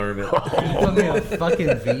garment. Put me a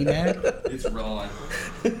fucking V-neck. It's wrong.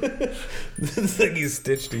 It's like you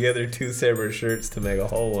stitched together two separate shirts to make a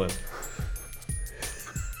whole one.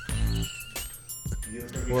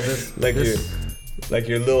 Well, Like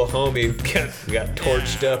your little homie got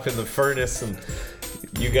torched up in the furnace, and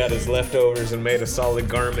you got his leftovers and made a solid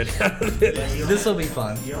garment out of it. this will be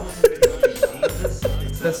fun. This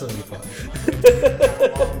will be fun.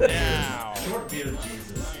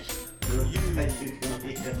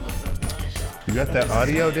 You got that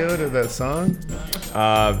audio, dude, of that song?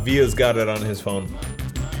 Via's got it on his phone.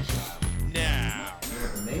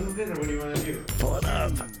 Name of it, or what do you want to do? Pull it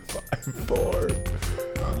up. 5, 4,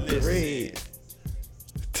 3,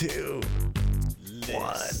 2,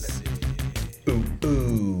 1.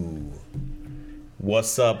 Ooh.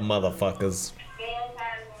 What's up, motherfuckers?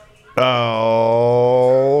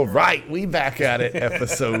 All right, we back at it,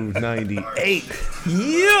 episode 98.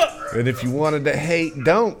 Yeah. And if you wanted to hate,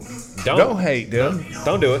 don't hate, dude.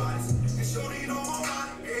 Don't do it.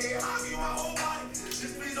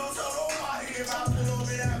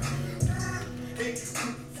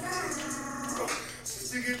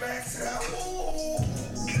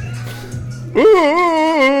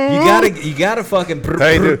 You gotta fucking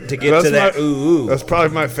Hey, dude, to get to that ooh. That's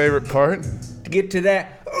probably my favorite part. To get to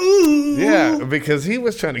that ooh. Yeah, because he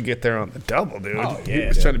was trying to get there on the double, dude. Oh, He yeah,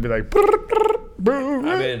 was dude. trying to be like.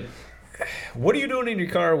 I mean, what are you doing in your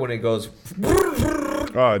car when it goes?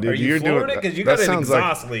 Oh, dude, Are you you're flooring doing it? Because you that got an sounds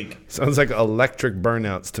exhaust leak. Sounds like electric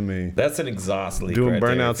burnouts to me. That's an exhaust leak. Doing right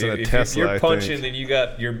there. burnouts in a If Tesla, you're I punching think. and you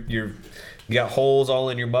got you got holes all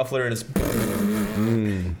in your muffler and it's.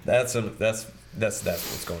 That's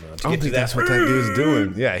what's going on. To I don't get to think that, that's what that dude's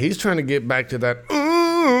doing. Yeah, he's trying to get back to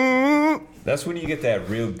that. That's when you get that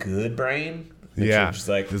real good brain. that Yeah, you're just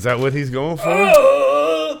like, is that what he's going for?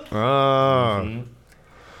 oh! Oh.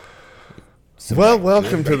 Well,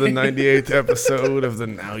 welcome to the 98th episode of the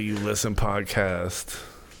Now You Listen podcast.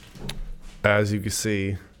 As you can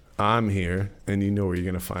see, I'm here, and you know where you're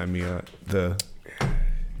going to find me at. The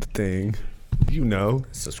thing. You know.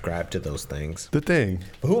 Subscribe to those things. The thing.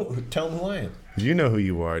 Tell them who I am. You know who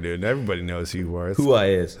you are, dude. Everybody knows who you are. It's, Who I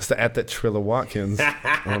is. it's at that Trilla Watkins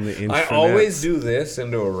on the internet. I always do this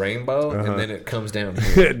into a rainbow, and then it comes down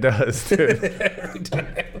here It does, dude. every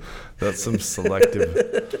time. That's some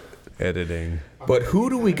selective editing. But who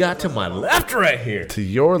do we got to my left right here? To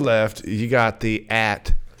your left, you got the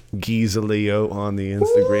at Giza-Leo on the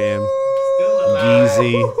Instagram.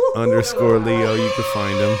 Geezy_Leo. You can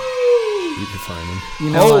find him. You can find him. You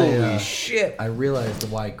know, Holy shit. I realized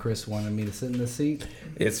why Chris wanted me to sit in this seat.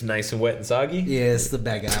 It's nice and wet and soggy. Yeah, it's the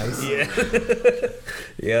bag of ice. Yeah.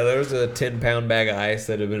 Yeah, there was a 10-pound bag of ice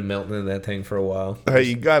that had been melting in that thing for a while. Hey,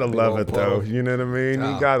 you gotta love old it though. puddle. You know what I mean?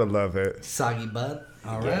 You Oh. gotta love it. Soggy butt.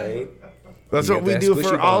 All right. Right? That's You what got we that do squishy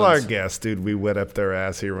for all our buns. guests, dude. We wet up their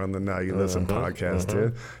ass here on the Now You Listen podcast,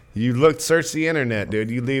 dude. You search the internet, dude.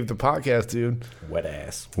 You leave the podcast, dude. Wet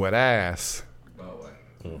ass. Wet ass.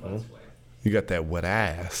 You got that wet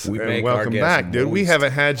ass. We And make our welcome guests back, dude. We moist.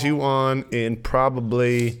 haven't had you on in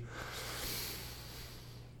probably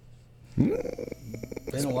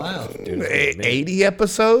Been a while. Dude, 80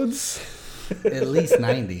 episodes. At least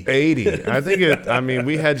 90. 80. I think it. I mean,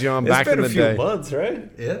 we had you on it's back been in a the few day, months, right?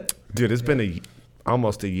 Yeah. dude. It's been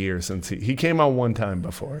almost a year since he came on one time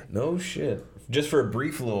before. No shit. Just for a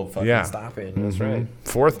brief little fucking Yeah. stop in. That's right.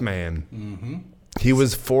 Fourth man. He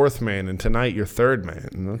was fourth man, and tonight you're third man.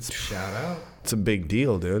 And that's Shout out. a big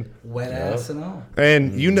deal, dude. Wet ass and all.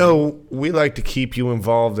 And you know, we like to keep you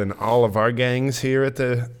involved in all of our gangs here at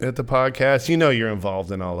the podcast. You know, you're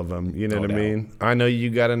involved in all of them. You know No what I doubt. mean? I know you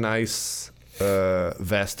got a nice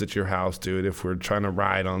vest at your house, dude. If we're trying to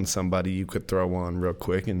ride on somebody, you could throw on real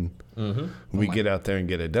quick, and we get out there and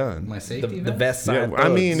get it done. My The, safety the vest? vest Yeah, side. I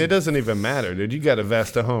mean, thugs. it doesn't even matter, dude. You got a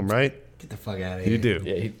vest at home, right? Get the fuck out of here. You do.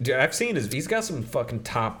 Yeah, dude, I've seen he's got some fucking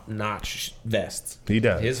top-notch vests. He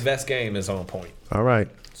does. His vest game is on point. All right.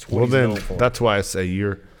 what Well, he's then known for. that's why I say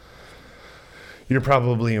you're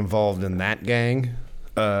probably involved in that gang.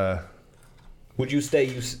 Would you say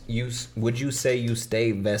you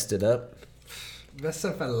stay vested up? Vest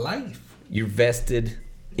up for life. You're invested?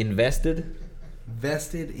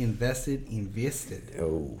 Vested, invested, invested.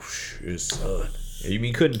 Oh shit, son. You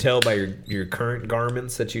mean couldn't tell by your current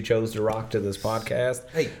garments that you chose to rock to this podcast?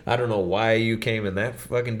 Hey. I don't know why you came in that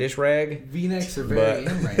fucking dish rag. V-necks are very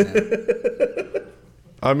But- in right now.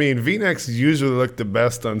 I mean, V-necks usually look the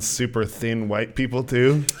best on super thin white people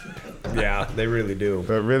too. Yeah, they really do.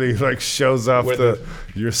 That really like shows off Where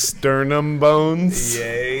your sternum bones.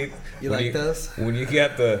 Yay. You like those? When you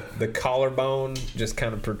got the collarbone just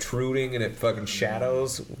kind of protruding and it fucking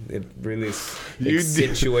shadows, it really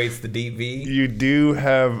accentuates the deep V. You do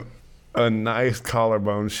have a nice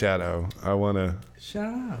collarbone shadow. I wanna Shut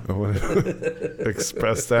up.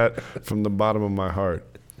 express that from the bottom of my heart.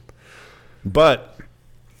 But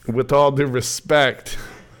with all due respect,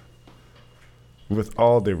 You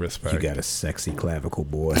got a sexy clavicle,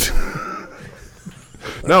 boy.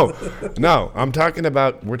 no, we're talking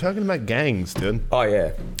about gangs, dude. Oh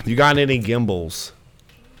yeah. You got any gimbals?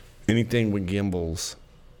 Anything with gimbals?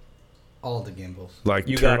 All the gimbals. Like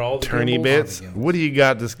You got all the turny gimbals? bits? All the gimbals. What do you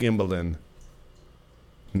got this gimbal in?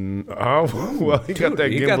 Oh, well, you got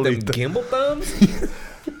that You got them gimbal. gimbal thumbs?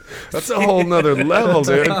 That's a whole nother level,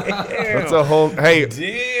 dude. That's a whole. Hey,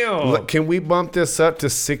 Damn. can we bump this up to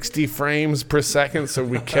 60 frames per second so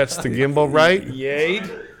we catch the gimbal right? Yay.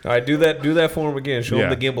 All right, do that for him again. Show him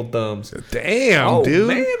the gimbal thumbs. Damn, Oh dude.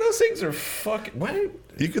 man, those things are fucking. Why?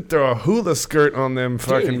 You could throw a hula skirt on them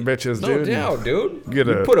fucking bitches, No dude. doubt, dude. Get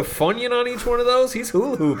You a- put a Funyun on each one of those, he's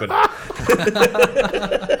hula hooping. I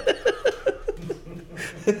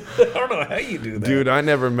don't know how you do that. Dude, I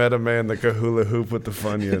never met a man that could hula hoop with the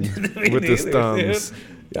Funyun, with his neither, thumbs.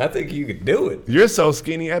 dude. I think you could do it. You're so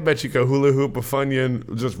skinny, I bet you could hula hoop a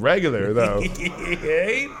Funyun just regular, though.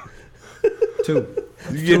 Yay. Two.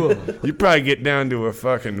 You probably get down to a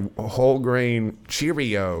fucking whole grain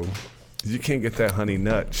Cheerio. You can't get that honey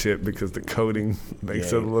nut shit because the coating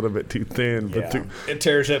makes it a little bit too thin. But too, It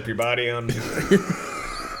tears up your body on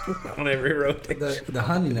on every rotation. The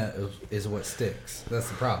honey nut is what sticks. That's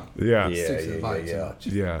the problem. yeah, It yeah, sticks to the body too much.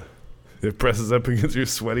 It presses up against your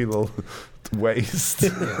sweaty little waist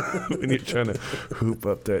when you're trying to hoop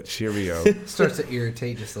up that Cheerio. Starts to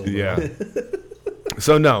irritate just a little. Yeah.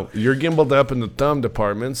 So no, you're gimbaled up in the thumb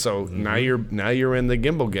department. So now you're in the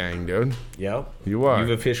gimbal gang, dude. Yep. You are.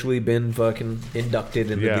 You've officially been fucking inducted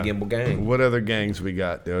into the Gimbal gang. What other gangs we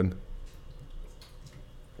got, dude?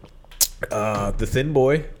 The Thin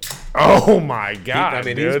Boy. Oh my god! I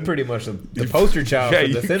mean, dude. he's pretty much the poster child Yeah, for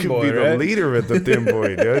you the Thin could Boy, be the right? leader of the Thin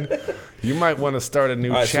Boy, dude. You might want to start a new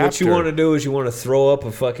All right, so chapter. what you want to do is you want to throw up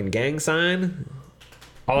a fucking gang sign.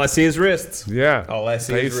 All I see is wrists. Yeah. All I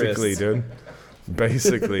see is basically, wrists. dude.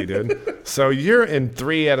 Basically, dude. So you're in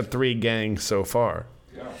 3 out of 3 gangs so far.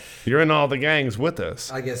 You're in all the gangs with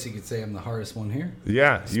us. I guess you could say I'm the hardest one here.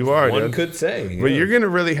 Yeah, you are, One dude. could say. But yeah. you're gonna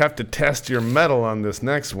really have to test your mettle on this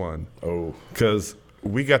next one, Oh. because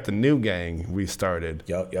we got the new gang we started,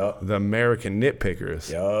 Yup. the American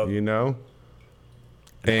Nitpickers. Yup. You know.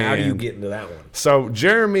 How do you And get into that one? So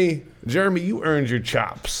Jeremy, you earned your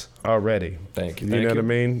chops already. Thank you. You thank know what I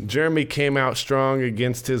mean? Jeremy came out strong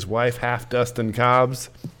against his wife, Half Dustin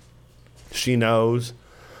Cobbs. She knows.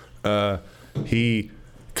 He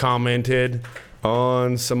commented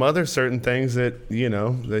on some other certain things that,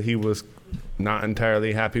 that he was not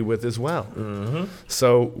entirely happy with as well. Mm-hmm.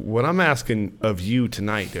 So what I'm asking of you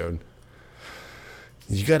tonight, dude,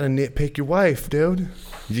 you got to nitpick your wife, dude.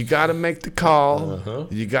 You got to make the call. Uh-huh.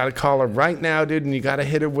 You got to call her right now, dude, and you got to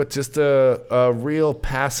hit her with just a real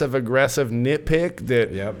passive-aggressive nitpick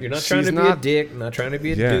that Yep. You're not trying she's to be a dick, not trying to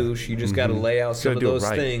be a Yeah. douche. You just got to lay out some Gotta of do it those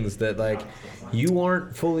right. things that, like, you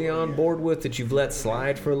aren't fully on board with, that you've let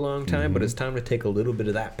slide for a long time, but it's time to take a little bit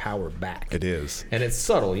of that power back. It is. And it's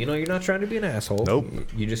subtle. You're not trying to be an asshole. Nope.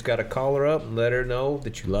 You just got to call her up and let her know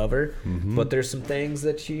that you love her. But there's some things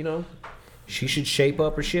that, she should shape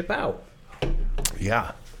up or ship out.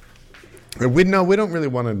 Yeah. And we don't really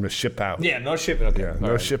want him to ship out. Yeah, no shipping out. Yeah,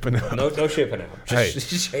 no shipping out. No shipping out. Hey.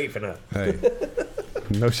 Just shaping up. Hey.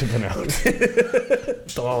 No shipping out.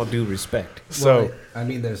 With all due respect. So Well, I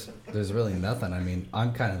mean, there's really nothing. I mean,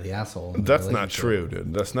 I'm kind of the asshole. in the that's not relationship. true,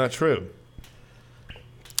 dude. That's not true.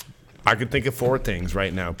 I could think of 4 things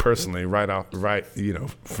right now, personally,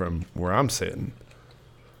 from where I'm sitting.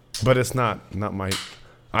 But it's not my.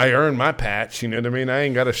 I earned my patch. You know what I mean? I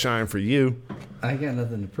ain't got to shine for you. I got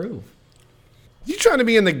nothing to prove. You trying to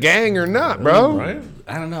be in the gang or not, bro? Right?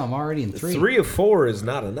 I don't know. I'm already in 3. 3 of 4 is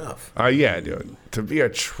not enough. Yeah, dude. To be a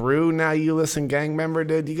true Now You Listen gang member,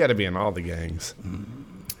 dude, you got to be in all the gangs.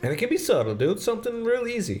 And it can be subtle, dude. Something real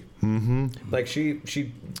easy. Mm-hmm. Like she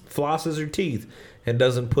flosses her teeth and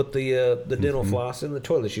doesn't put the dental floss in the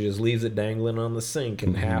toilet. She just leaves it dangling on the sink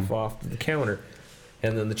and half off the counter.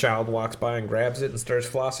 And then the child walks by and grabs it and starts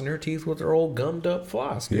flossing her teeth with her old gummed up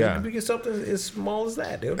floss. Dude. Yeah. It could be something as small as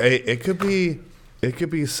that, dude. Hey, it could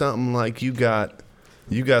be something like you got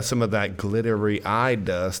some of that glittery eye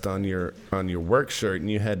dust on your work shirt, and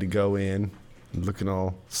you had to go in looking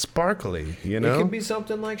all sparkly, you It know? could be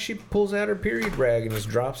something like she pulls out her period rag and just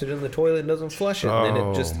drops it in the toilet and doesn't flush it. And then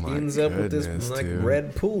Oh, it just my ends up with this goodness, like dude.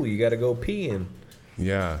 red pool you got to go pee in.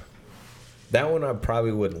 Yeah. That one I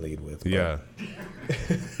probably wouldn't lead with. but- Yeah.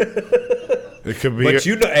 It could be. But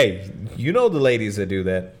you know, hey, you know the ladies that do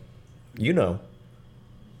that. You know.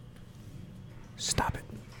 Stop it.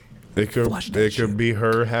 Flush that It could be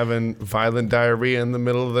her having violent diarrhea in the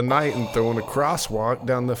middle of the night and throwing a crosswalk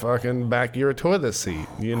down the fucking back of your toilet seat.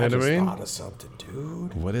 You know what I just mean? thought of something,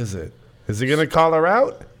 dude. What is it? Is he gonna call her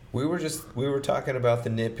out? We were talking about the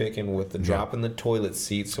nitpicking with the drop in the toilet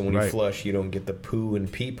seat, so when you Right. flush, you don't get the poo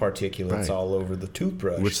and pee particulates Right. all over the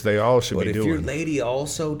toothbrush. Which they all should But be if your doing. lady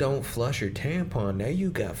also don't flush her tampon, now you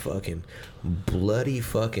got fucking bloody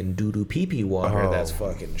fucking doo-doo pee-pee water Oh. that's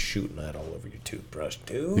fucking shooting out all over your toothbrush,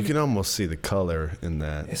 dude. You can almost see the color in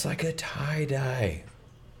that. It's like a tie-dye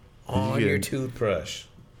on Yeah. your toothbrush.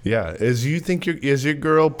 Yeah. Is your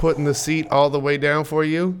girl putting the seat all the way down for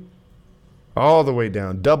you? All the way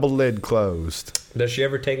down, double lid closed. Does she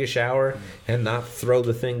ever take a shower and not throw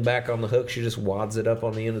the thing back on the hook? She just wads it up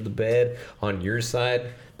on the end of the bed on your side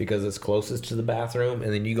because it's closest to the bathroom,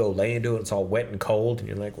 and then you go lay into it, it's all wet and cold, and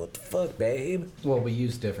you're like, what the fuck, babe? Well, we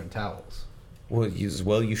use different towels. Well,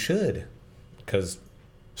 you should. Because,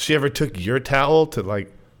 She ever took your towel to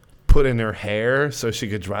like put in her hair so she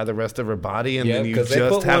could dry the rest of her body, and yeah, then you because they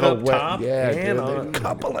just put have one a up wet, top yeah, and dude, on a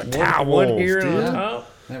couple of one towels, here and dude. on top.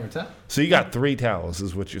 Never tell. So you got 3 towels,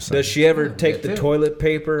 is what you're saying? Does she ever take yeah, the too. toilet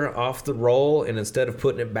paper off the roll, and instead of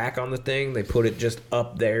putting it back on the thing, they put it just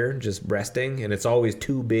up there, just resting, and it's always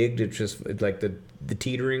too big to just, it's like the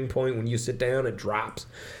teetering point when you sit down, it drops,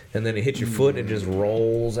 and then it hits your foot and it just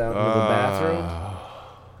rolls out into the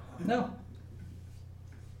bathroom? No.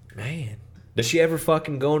 Man. Does she ever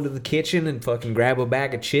fucking go into the kitchen and fucking grab a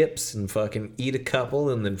bag of chips and fucking eat a couple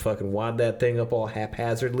and then fucking wad that thing up all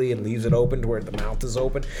haphazardly and leaves it open to where the mouth is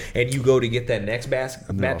open, and you go to get that next batch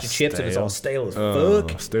they're of all chips and it's all stale as Oh,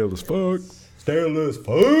 fuck? stale as fuck. Stale as fuck?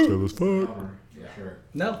 Stale as fuck.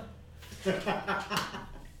 No.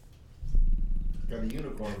 Got a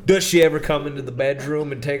unicorn. Does she ever come into the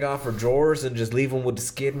bedroom and take off her drawers and just leave them with the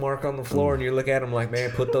skid mark on the floor, and you look at them like,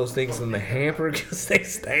 man, put those things in the hamper because they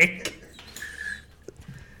stink?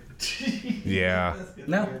 Yeah.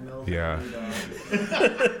 No. Yeah.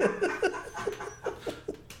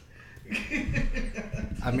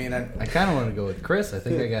 I mean, I kind of want to go with Chris. I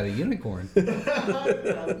think I got a unicorn.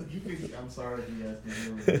 I'm sorry if you guys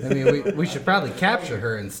can hear me. I mean, we should probably capture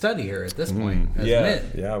her and study her at this point as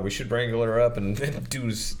men. Yeah, we should wrangle her up and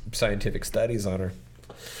do scientific studies on her.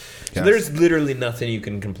 So Yes. there's literally nothing you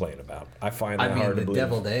can complain about. I find that I mean, hard to the believe.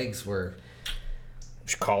 deviled eggs were.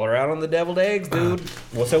 Should call her out on the deviled eggs, dude.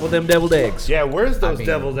 What's up with them deviled eggs? Yeah, where's those mean-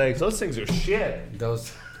 deviled eggs? Those things are shit.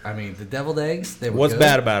 Those, I mean, the deviled eggs. They were. What's good.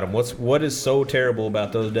 bad about them? What is so terrible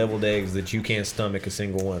about those deviled eggs that you can't stomach a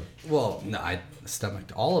single one? Well, no, I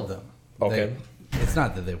stomached all of them. Okay. It's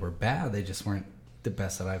not that they were bad; they just weren't the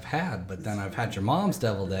best that I've had. But then I've had your mom's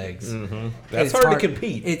deviled eggs. Mm-hmm. That's It's hard to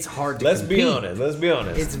compete. It's hard to Let's compete. be honest. Let's be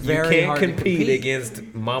honest. It's very you can't hard to compete compete. against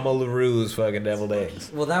Mama LaRue's fucking deviled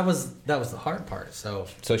eggs. Well, that was the hard part. So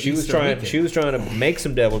So she was trying to make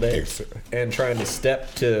some deviled eggs and trying to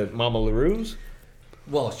step to Mama LaRue's.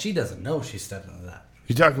 Well, she doesn't know she stepped into that.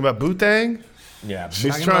 You talking about Bootang? Yeah,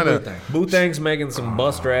 She's Talking trying about to. Bootang. Bootang's making some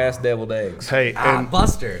buster ass deviled eggs. Hey, Ah, and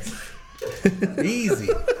Buster. Easy.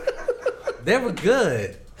 They were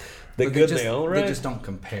good. They but good in just, their own right. They just don't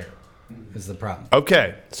compare. Is the problem.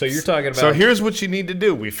 okay. So you're talking about So here's what you need to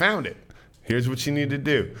do. We found it. Here's what you need to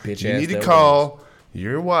do. Bitch You ass need to deviled call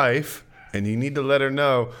your wife and you need to let her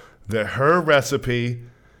know that her recipe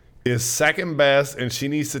is second best and she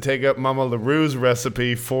needs to take up Mama LaRue's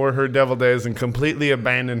recipe for her deviled eggs and completely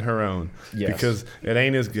abandon her own. Yes. Because it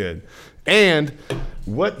ain't as good. And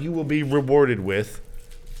what you will be rewarded with.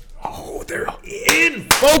 Oh, they're in,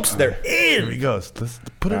 folks. They're Here in. he goes. Let's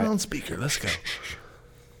put it All right. on speaker. Let's go.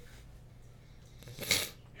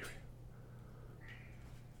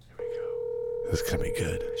 Here we go. This is gonna be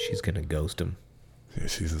good. She's gonna ghost him. Yeah,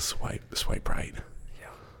 she's a swipe right.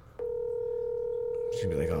 She's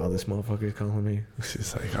gonna be like, "Oh, this motherfucker's calling me."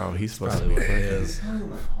 She's like, oh, he's supposed to Probably be. what it is.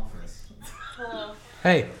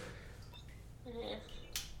 Hey.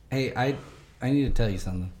 Hey, I need to tell you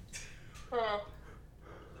something.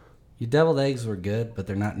 Your deviled eggs were good, but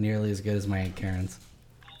they're not nearly as good as my Aunt Karen's.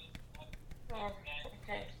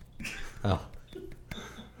 Okay. Oh.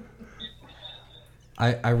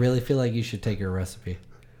 I really feel like you should take your recipe.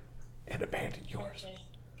 And abandon yours.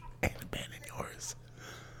 And abandon yours.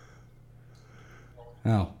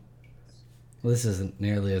 Oh. Well, this isn't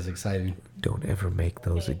nearly as exciting. Don't ever make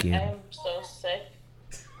those again. I'm so sick.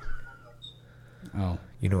 Oh.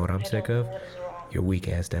 You know what I'm I sick don't of? know what is wrong. Your weak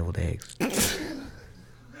ass deviled eggs. I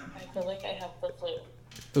feel like I have the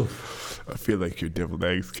flu. Oof. I feel like your deviled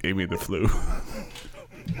eggs gave me the flu.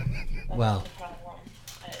 That's Well. the problem.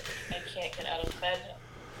 I can't get out of bed.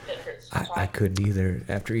 It hurts to I talk. couldn't either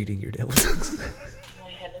after eating your deviled eggs. My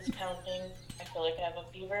head is pounding. I feel like I have a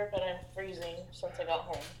fever, but I'm freezing since I got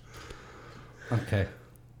home. Okay.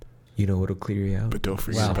 You know what'll clear you out? But don't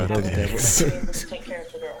forget Wow. about the Deviled eggs. I'm able to take care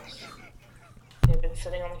of the girls. They've been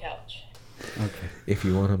sitting on the couch. Okay. If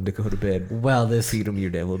you want them to go to bed, Well, feed them your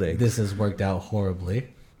deviled eggs. this has worked out horribly.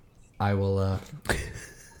 I will.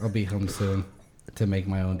 I'll be home soon to make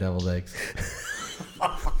my own deviled eggs.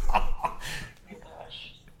 Oh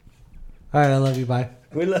gosh. All right. I love you. Bye.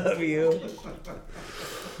 We love you.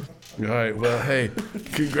 All right. Well, hey,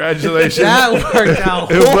 congratulations. That worked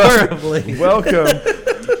out horribly. Welcome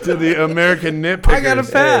to the American Nitpickers. I got a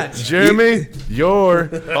patch. Jeremy, you're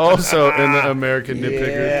also in the American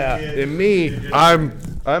Nitpickers. Yeah. And me,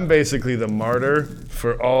 I'm basically the martyr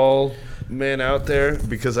for all men out there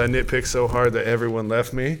because I nitpick so hard that everyone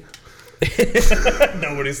left me.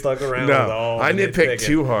 Nobody stuck around. with No, all I the nitpick nitpicking.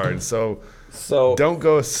 too hard. So So don't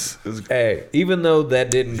go. hey, even though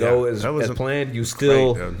that didn't go Yeah, as, that as wasn't planned, you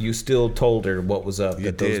still great, dude. you still told her what was up. You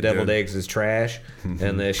That those did, deviled dude. eggs is trash,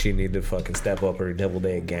 and that she needed to fucking step up her deviled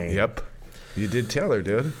egg game. Yep. You did tell her,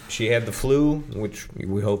 dude. She had the flu, which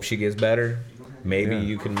we hope she gets better. Maybe Yeah.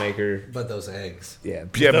 you can make her. But those eggs. Yeah,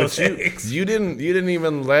 Yeah, those but eggs. you didn't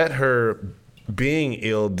even let her being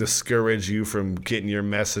ill discourage you from getting your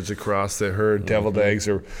message across that her deviled eggs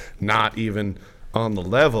are not even on the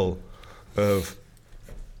level of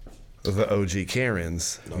the OG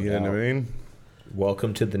Karens. You know what I mean?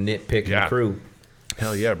 Welcome to the nitpicking Yeah. crew.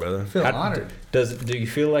 Hell yeah, brother. I feel How- honored. Do you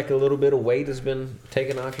feel like a little bit of weight has been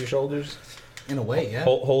taken off your shoulders? In a way, yeah.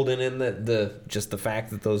 Holding in the just the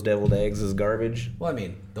fact that those deviled eggs is garbage. Well, I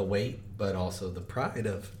mean, the weight, but also the pride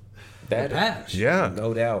of That the patch. Yeah.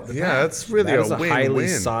 no doubt. Yeah, that's really That is a a highly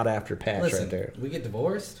win-win. sought after patch Listen, right there. we get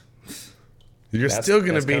divorced. You're That's- still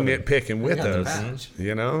going that's to be coming. nitpicking with got the us. patch.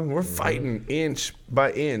 You know, we're fighting inch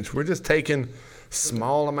by inch. We're just taking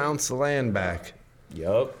small amounts of land back.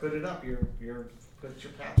 Yup. Put it up. Put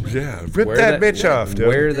your patch. Yeah, rip that bitch off, dude.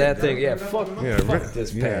 Wear that thing. Yeah, fuck, Yeah, fuck rip-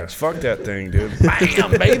 this yeah, patch. fuck that thing, dude.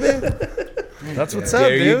 Bam, baby. That's what's up,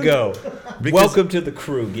 There dude. you go. Because- Welcome to the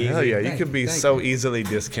crew, Geezy. Hell yeah, you Thank could you, be thank so you. easily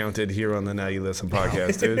discounted here on the Now You Listen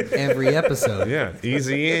podcast, dude. Every episode. Yeah,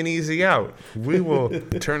 easy in, easy out. We will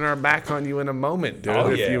turn our back on you in a moment, dude,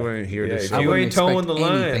 Oh, if yeah. you ain't here Yeah, to if show. you wouldn't ain't towing expect the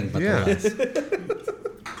line. anything but the Yeah. less.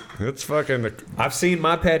 It's fucking. I've seen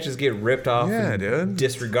my patches get ripped off Yeah, and dude.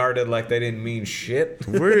 disregarded like they didn't mean shit.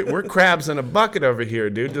 We're crabs in a bucket over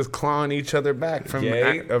here, dude, just clawing each other back from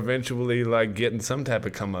Yay. eventually like getting some type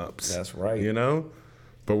of come ups. That's right. You know,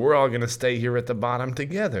 but we're all gonna stay here at the bottom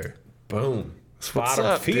together. Boom. What's Bottom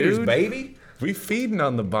up, feeders, dude? baby. We feeding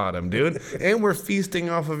on the bottom, dude, and we're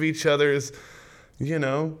feasting off of each other's, you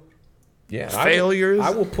know, Yeah, Failures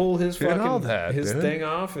I will pull his and fucking all that, his dude. thing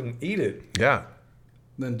off and eat it. yeah.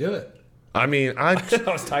 Then do it. I mean, I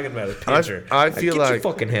I was talking about a picture. I feel Get like- your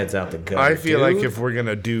fucking heads out the gutter. I feel like dude. if we're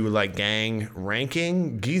gonna do like gang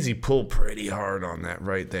ranking, Geezy pulled pretty hard on that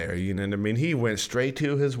right there. You know what I mean? He went straight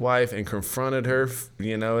to his wife and confronted her.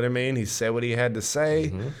 You know what I mean? He said what he had to say.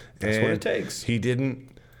 That's what and it takes. He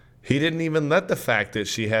didn't even let the fact that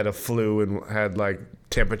she had a flu and had like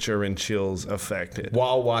temperature and chills affect it.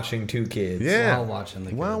 while watching two kids. Yeah, While watching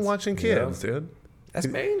the while kids. watching kids, dude. That's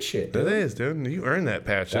man shit, It dude. is, dude. You earned that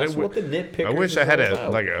patch. That's I what the nitpickers I wish is I had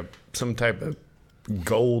all about. some type of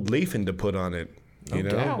gold leafing to put on it. You No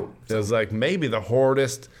know, doubt. it was like maybe the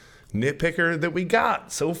hardest nitpicker that we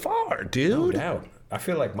got so far, No dude. doubt. I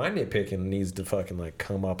feel like my nitpicking needs to fucking like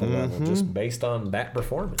come up a level just based on that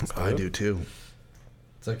performance. I dude. do too.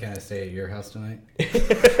 So can I stay at your house tonight?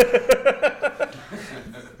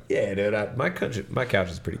 Yeah, dude. My couch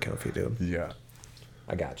is pretty comfy, dude. Yeah.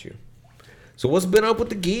 I got you. So what's been up with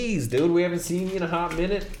the geese, dude? We haven't seen you in a hot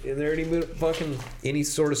minute. Is there any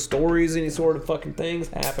sort of stories, any sort of fucking things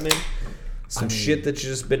happening? Some shit that's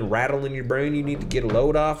just been rattling your brain you need to get a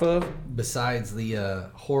load off of? Besides the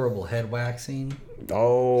horrible head waxing.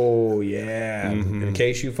 Oh, yeah. In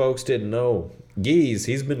case you folks didn't know, Geese,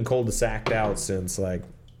 he's been cul-de-saced out since like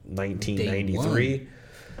 1993.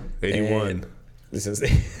 81. And since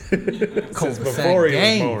Cul-de-sac before he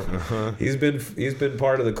gang. was born. He's been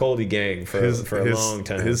part of the Coldy gang for a long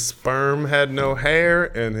time. His sperm had no hair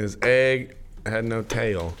and his egg had no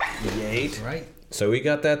tail. Yeet. Right? So he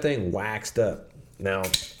got that thing waxed up. Now,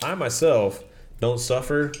 I myself don't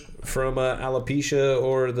suffer from alopecia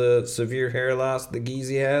or the severe hair loss that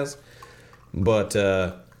Geezy has, but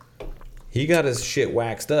He got his shit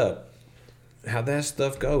waxed up. How'd that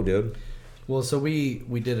stuff go, dude? Well, so we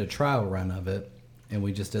did a trial run of it, and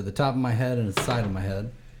we just did the top of my head and the side of my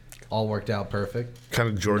head. All worked out perfect. Kind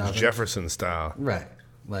of George Nothing. Jefferson style. Right.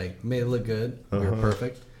 Like, made it look good. We were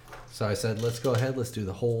perfect. So I said, let's go ahead. Let's do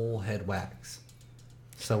the whole head wax.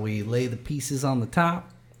 So we lay the pieces on the top.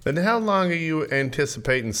 And how long are you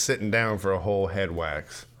anticipating sitting down for a whole head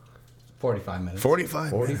wax? 45 minutes. 45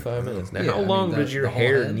 45 minutes. Now, Yeah, how I mean, long the- does your the whole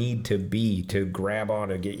hair head? need to be to grab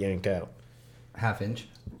on and get yanked out? Half inch.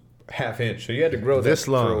 Half inch. So you had to grow This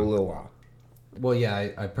that long. for a little while. Well, yeah,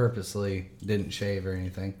 I purposely didn't shave or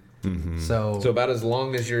anything. So, So about as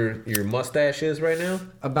long as your mustache is right now?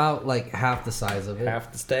 about like half the size of it.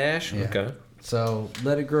 Half the stash? Yeah. Okay. So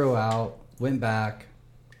let it grow out. Went back.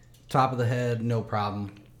 Top of the head, no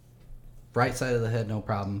problem. Right side of the head, no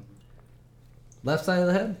problem. Left side of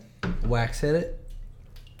the head, wax hit it.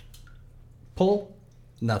 Pull,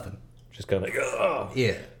 nothing. Just kind of like, oh.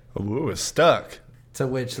 Yeah. Ooh, it's stuck. To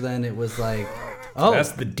which then it was like, oh.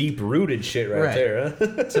 That's the deep-rooted shit right, Right. there,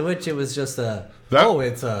 huh? To which it was just That-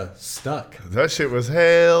 it's stuck. That shit was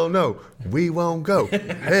hell no. We won't go.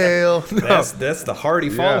 Hell no. That's the hardy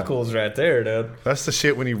follicles right there, dude. That's the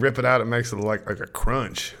shit when you rip it out, it makes it look like a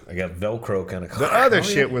crunch. I got Velcro kind of. The other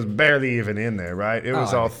shit was barely even in there, right? It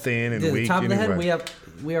was all thin and The weak. top of the head, anyway.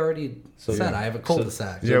 we already said I have a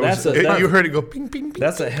cul-de-sac. Yeah, it was, that's a- you heard it go ping, ping, ping.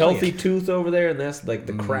 That's a healthy tooth over there, and that's like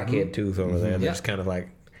the crackhead tooth over there. That Yeah. just kind of like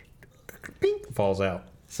falls out.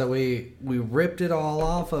 So we ripped it all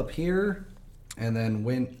off up here, and then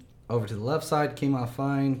went over to the left side, came off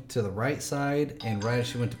fine, to the right side, and right as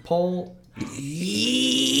she went to pull,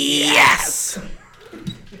 yes,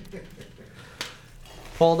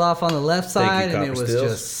 pulled off on the left Thank you, side, and it Copper was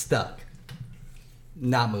Stills. just stuck,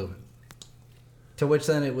 not moving. To which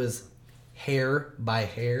then it was hair by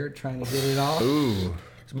hair trying to get it off. Ooh.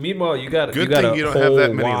 So meanwhile, you got Good you got thing a you don't whole have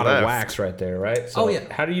that many wad left. of wax right there, right? So Oh,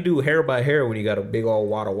 yeah. How do you do hair by hair when you got a big old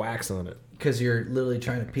wad of wax on it? Because you're literally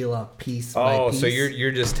trying to peel off piece by Oh, piece. so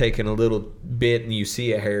you're just taking a little bit and you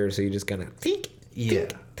see a hair, so you just kind of think. Yeah.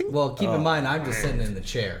 Well, keep in mind, I'm just sitting in the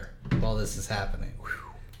chair while this is happening.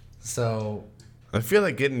 So, I feel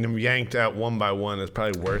like getting them yanked out one by one is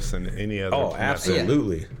probably worse than any other. Oh, method.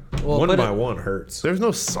 absolutely. Well, one but by it- one hurts. There's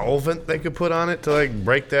no solvent they could put on it to like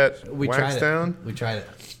break that we wax tried down. it. We tried it.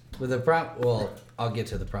 With the problem, well, I'll get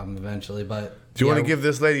to the problem eventually, but. Do you want yeah, to give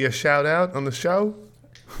this lady a shout out on the show?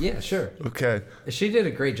 Yeah, sure. Okay. She did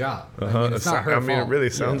a great job. I mean, it's not her fault. it really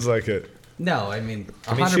sounds like it. No, I mean,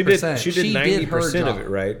 100%. I mean, she did 90% of job. it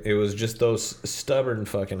right. It was just those stubborn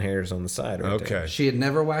fucking hairs on the side right there. Okay. She had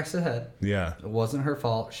never waxed a head. Yeah. It wasn't her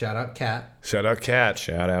fault. Shout out Kat. Shout out Cat.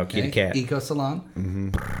 Shout out Kitty okay? Cat. Eco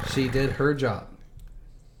Salon. She did her job.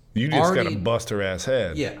 You just got to Already- bust her ass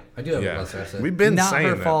head. Yeah, I do have Yeah. a bust ass. We've been not saying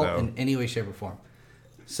her that, fault though. in any way, shape, or form.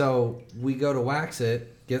 So we go to wax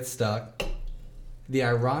it, get stuck. The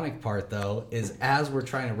ironic part, though, is as we're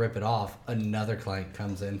trying to rip it off, another client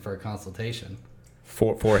comes in for a consultation.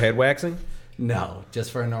 For head waxing? No,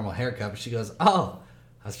 just for a normal haircut. But she goes, "Oh,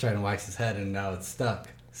 I was trying to wax his head, and now it's stuck.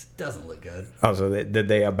 This doesn't look good." Oh, so did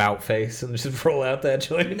they about face and just roll out that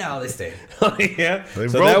joint? No, they stayed. Oh, yeah. They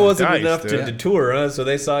So rolled that the wasn't dice, enough to dude. detour, huh? So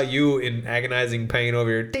they saw you in agonizing pain over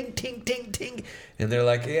here, ting, ting, ting, ting. And they're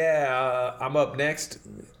like, yeah, I'm up next.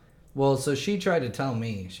 Well, so she tried to tell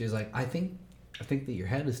me. She was like, I think that your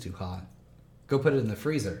head is too hot. Go put it in the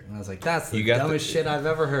freezer." And I was like, "That's the You got dumbest shit I've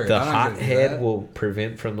ever heard." The I don't hot give a head crap. will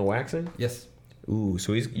prevent from the waxing? Yes. Ooh,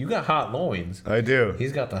 so you got hot loins. I do.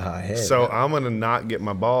 He's got the hot head. So I'm going to not get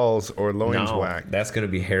my balls or loins no, whacked. that's going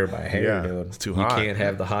to be hair by hair, Yeah, dude. it's too you hot. can't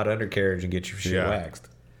have the hot undercarriage and get your shit Yeah. waxed.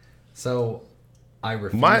 So I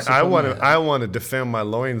refuse. I to put my want head- to. I want to defend my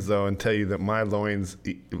loins though, and tell you that my loins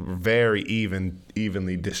very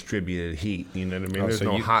evenly distributed heat. You know what I mean? Oh, There's so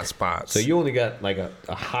no you- hot spots. So you only got like a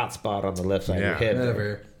hot spot on the left side of Yeah. your head. there.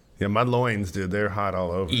 Whatever. yeah, my loins, dude, they're hot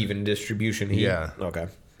all over. Even distribution heat. Yeah. Okay.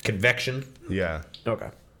 Convection. Yeah. Okay.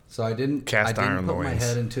 So I didn't. Cast I didn't iron put my loins.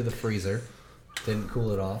 head into the freezer. Didn't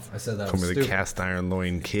cool it off. I said that Call was me the stupid. cast iron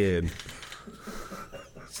loin kid.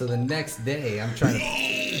 So the next day, I'm trying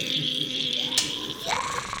to.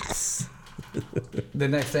 The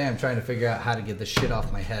next day, I'm trying to figure out how to get the shit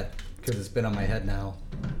off my head because it's been on my head now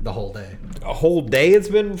the whole day. A whole day it's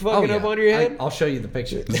been fucking up on your head? I'll show you the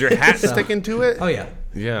picture. Is your hat So- sticking to it? Oh yeah.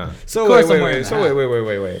 Yeah. So Of course wait, I'm wearing wait. the So hat.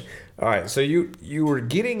 wait. All right. So you were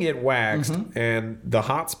getting it waxed, and the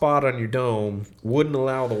hot spot on your dome wouldn't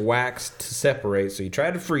allow the wax to separate. So you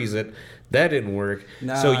tried to freeze it. That didn't work.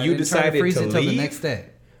 No, so I you didn't try decided to freeze to it till leave. the next day.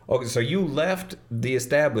 Okay. So you left the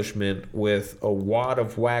establishment with a wad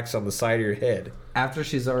of wax on the side of your head. After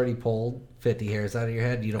she's already pulled 50 hairs out of your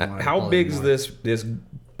head. You don't want to. How big is this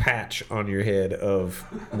patch on your head of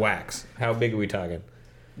wax? How big are we talking?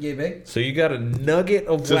 Yeah, big. So you got a nugget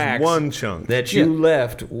of Just wax one chunk. that you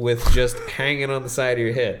left with just hanging on the side of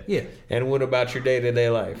your head. Yeah. And what about your day-to-day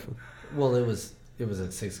life? Well, it was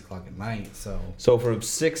at 6 o'clock at night, so So from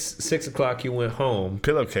 6 o'clock you went home.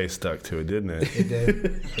 Pillowcase stuck to it, didn't it? it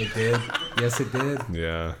did. It did. Yes, it did.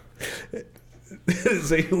 Yeah.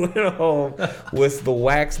 So you went home with the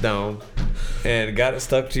wax down and got it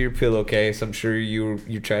stuck to your pillowcase. I'm sure you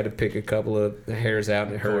tried to pick a couple of hairs out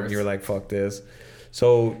and it hurt and you were like, fuck this.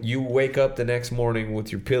 So you wake up the next morning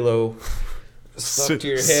with your pillow stuck to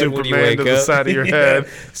your head Superman when you wake to up. the side of your head.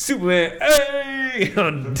 Superman, hey,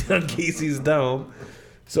 on Casey's dome.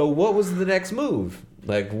 So what was the next move?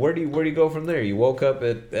 Like, where do you go from there? You woke up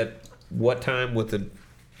at what time with the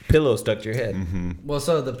pillow stuck to your head? Mm-hmm. Well,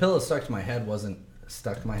 so the pillow stuck to my head wasn't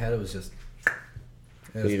stuck to my head. It was just.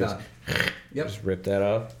 It was You just- done. Yep. Just rip that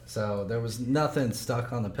off. So there was nothing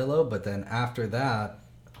stuck on the pillow, but then after that,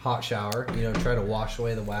 hot shower. Try to wash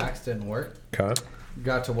away the wax. Didn't work. Cut.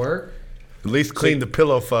 Got to work. At least clean the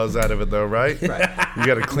pillow fuzz out of it, though, right? Right. You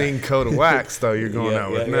got a clean coat of wax, though, you're going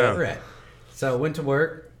out with now. Right. So went to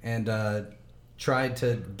work and tried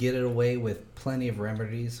to get it away with plenty of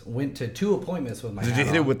remedies. Went to 2 appointments with my. Did you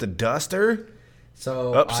hit it with the duster?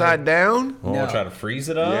 So Upside down? Oh, No. try to freeze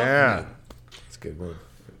it up? Yeah. That's a good one.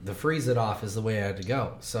 The freeze it off is the way I had to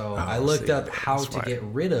go. So I Oh, looked see, up how that's to right. get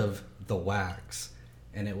rid of the wax.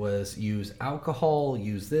 And it was use alcohol,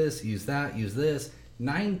 use this, use that, use this.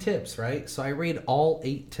 9 tips, right? So I read all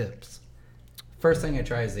 8 tips. First thing I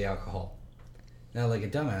try is the alcohol. Now, like a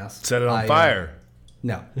dumbass. Set it on I, fire.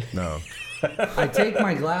 No. No. I take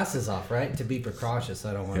my glasses off, right? To be precautious.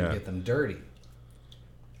 I don't want Yeah. to get them dirty.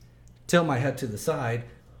 Tilt my head to the side.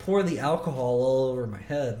 Pour the alcohol all over my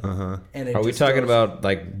head. Uh-huh. And it Are we just talking goes- about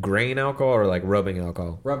like grain alcohol or like rubbing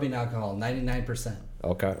alcohol? rubbing alcohol? 99%.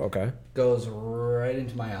 Okay. Goes right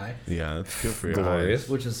into my eye, Yeah, that's good for your eyes. Glorious.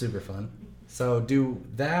 which is super fun. So do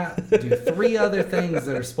that. Do 3 other things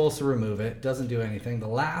that are supposed to remove it. Doesn't do anything.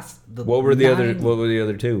 What were the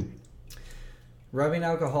other 2? Rubbing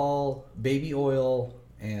alcohol, baby oil,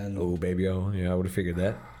 and Oh, baby, oh, yeah, I would have figured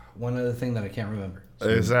that. one other thing that I can't remember.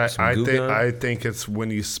 Is that some I goo think gun? I think it's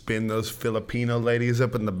when you spin those Filipino ladies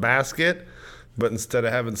up in the basket, but instead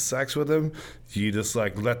of having sex with them, you just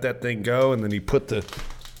like let that thing go, and then you put the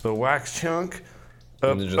wax chunk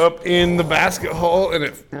up, And then just- up in the basket hole, and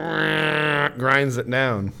it grinds it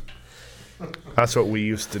down. That's what we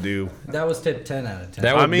used to do. That was tip 10 out of 10.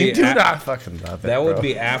 That I would mean, be dude, a- I fucking love it. That would bro.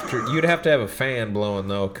 be after. You'd have to have a fan blowing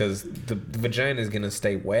though, because the vagina is gonna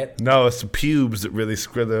stay wet. No, it's the pubes that really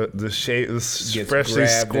screw the shape, the Gets freshly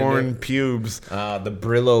grabbed in scorned it. pubes. The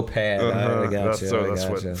Brillo pad. Uh-huh. I gotcha. That's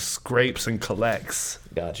what scrapes and collects.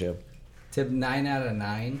 Gotcha. Tip 9 out of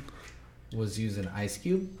 9 was use an ice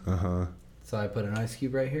cube. Uh-huh. So I put an ice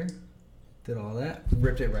cube right here, did all that,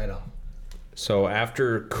 ripped it right off. So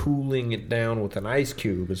after cooling it down with an ice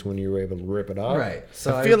cube is when you were able to rip it off. Right.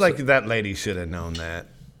 So I feel like that lady should have known that.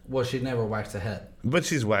 Well, she'd never waxed a head. But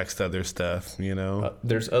she's waxed other stuff, you know?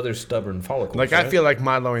 There's other stubborn follicles. Like, I right? feel like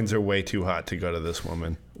my loins are way too hot to go to this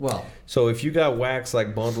woman. Well, So if you got wax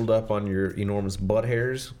like bundled up on your enormous butt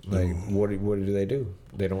hairs, like what do they do?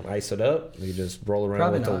 They don't ice it up. They just roll around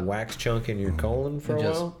Probably with a not. wax chunk in your colon for a You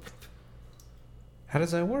just- while. How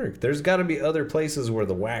does that work? There's got to be other places where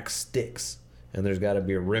the wax sticks, and there's got to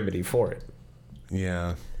be a remedy for it.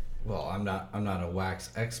 Yeah. well, I'm not a wax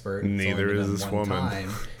expert. It's Neither only is been this one woman. time.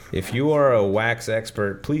 If you are a wax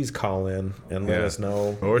expert, please call in and let Yeah. us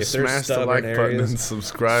know. Or if there's smash the stubborn like button areas. and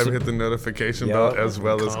subscribe, hit the notification Yup. bell, as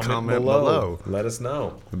well as comment below. Let us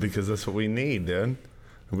know. Because that's what we need, dude.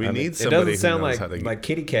 We I mean, need it somebody doesn't sound who knows like how to like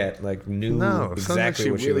Kitty Cat like knew No, it sounds like exactly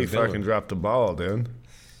she what she really was fucking doing. dropped the ball, dude.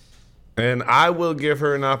 And I will give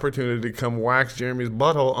her an opportunity to come wax Jeremy's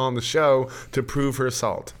butthole on the show to prove her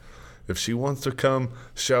salt. If she wants to come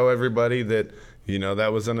show everybody that, you know,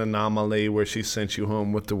 that was an anomaly where she sent you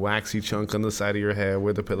home with the waxy chunk on the side of your head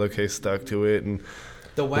where the pillowcase stuck to it. And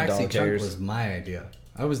The waxy dog chunk hairs. was my idea.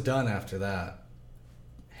 I was done after that.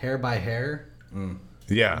 Hair by hair,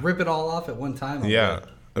 yeah. rip it all off at one time. I'm Yeah.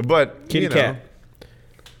 good. But, Kitty you know, Cat,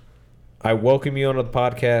 I welcome you onto the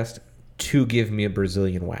podcast to give me a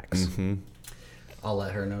Brazilian wax. I'll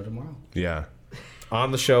let her know tomorrow. yeah.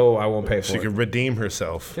 On the show, I won't pay for She it. can redeem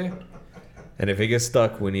herself. Okay. And if it gets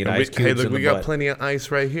stuck, we need And ice hey, cubes look, in the we got butt. plenty of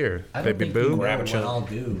ice right here. I don't Baby think you know boo. Grab a what chunk. I'll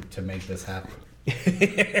do to make this happen.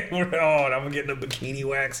 I'm getting a bikini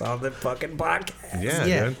wax on the fucking podcast. Yeah,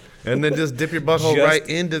 Yeah. dude. And then just dip your butthole Just- right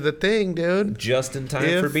into the thing, dude. Just in time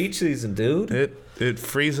If- for beach season, dude. It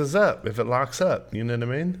freezes up if it locks up. You know what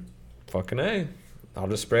I mean? Fucking A. I'll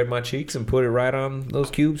just spread my cheeks and put it right on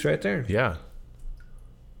those cubes right there. Yeah.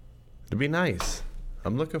 It'd be nice.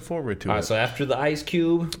 I'm looking forward to All it. right, so after the ice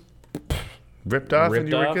cube Ripped off and ripped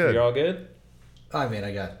you were off, good. you're all good? I mean,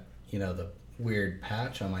 I got, the weird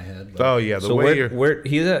patch on my head. But Oh yeah, the So way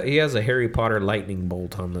he has a Harry Potter lightning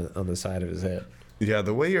bolt on the side of his head.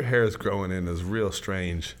 the way your hair is growing in is real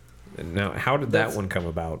strange. And now, how did that one come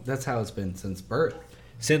about? that's how it's been since birth.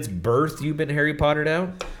 Since birth, you've been Harry Pottered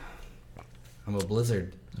out? I'm a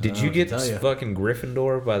blizzard. I Did don't you know what get to tell ya. fucking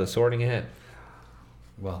Gryffindor by the Sorting Hat?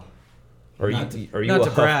 Well, Or Not you to- are you not a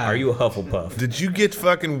to brag. are you a Hufflepuff? Did you get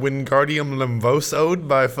fucking Wingardium Levioso'd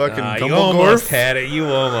by fucking You almost Dumbledore? had it. You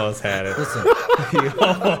almost had it. listen, You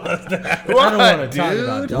almost had it. I don't want to talk dude?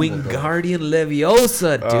 about Dumbledore. Wingardium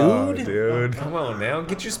Leviosa, dude. Oh, dude. Come on now,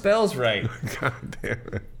 get your spells right. God damn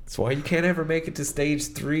it. That's why you can't ever make it to stage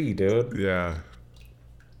 3, dude. Yeah.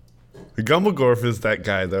 Gumblegorf is that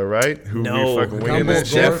guy though, right? Who No, be fucking winging that Dumbledore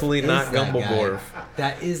shit? Definitely is not that Gumbledorf. guy.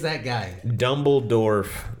 That is that guy. Dumbledore,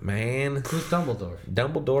 man. Who's Dumbledore?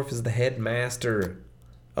 Dumbledore is the headmaster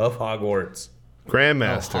of Hogwarts.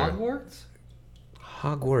 Grandmaster. Oh, Hogwarts?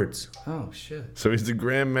 Hogwarts. Oh, shit. So he's the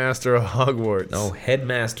Grandmaster of Hogwarts. No,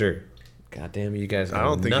 headmaster. God damn it, you guys know I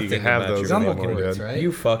don't think you nothing can have about those your anymore, Dumbledore. dude. right?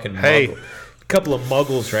 You fucking Hey. muggle. Couple of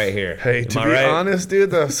muggles right here. Hey, Am to I be right? honest,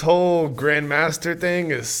 dude, this whole Grandmaster thing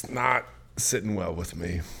is not sitting well with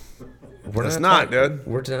me. We're It's not, talking- dude.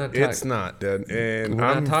 We're not It's talking. not, dude. And We're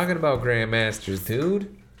I'm. not talking about grandmasters,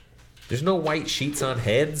 dude. There's no white sheets on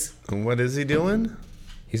heads. What is he doing?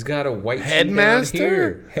 He's got a white Headmaster? sheet down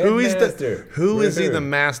here. Who is Headmaster. Who is he Right the here.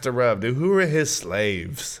 master of, dude? Who are his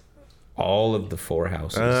slaves? All of the 4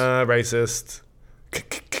 houses. Racist.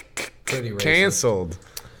 Pretty racist. Canceled.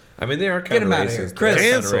 I mean, they are Get kind of him outta racist. here. They're Chris.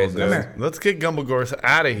 kinda Canceled, racist. dude. here. Let's get Gumblegorf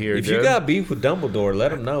out of here, If dude. you got beef with Dumbledore,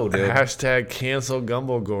 let him know, dude. Hashtag cancel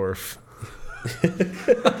Gumblegorf.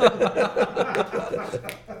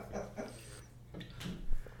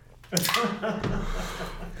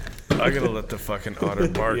 I gotta let the fucking otter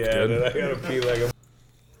bark, dude. I gotta feel like a...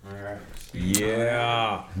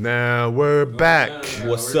 Yeah. Now we're back.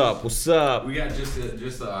 What's up? What's up? We got just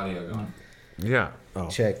the audio going. Yeah.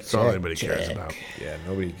 Check. That's all anybody cares about. Yeah,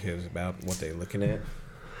 nobody cares about what they're looking at.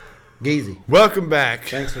 Geezy, Welcome back.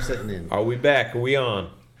 thanks for sitting in. Are we back? Are we on?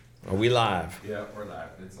 Are we live? Yeah, we're live.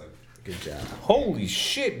 It's like Good job. Holy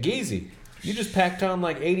shit, Geezy. You just packed on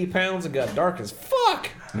like 80 pounds and got dark as fuck.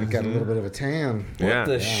 I got a little bit of a tan. What Yeah.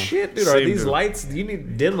 the shit, dude? Are Seemed these to- lights? You need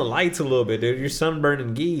to dim the lights a little bit, dude. You're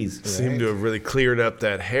sunburning geese. Seem to have really cleared up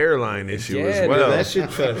that hairline issue Yeah, as dude, well. that shit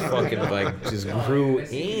fucking like just grew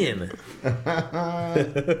in.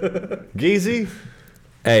 Geezy,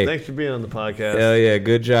 Hey, thanks for being on the podcast. hell yeah,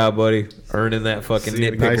 good job, buddy. Earning that fucking See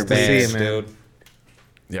you nitpicker again. Nice to see you, badge, man. dude.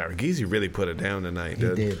 Yeah, Geezy really put it down tonight,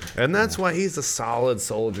 dude. did. And that's why he's a solid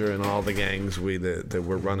soldier in all the gangs that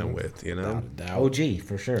we're running with, you know? OG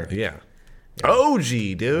for sure. Yeah.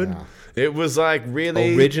 OG, dude. Yeah. It was like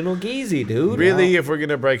really Original Geezy, dude. Really, if we're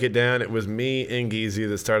gonna break it down, it was me and Geezy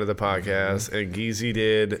that started the podcast, and Geezy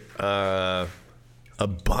did a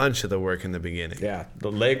bunch of the work in the beginning. Yeah, the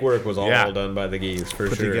legwork was all Yeah. done by the geese for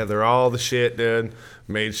Put sure. together all the shit, dude.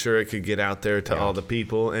 Made sure it could get out there to all the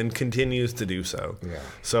people, and continues to do so. Yeah.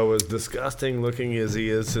 So as disgusting looking as he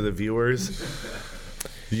is to the viewers,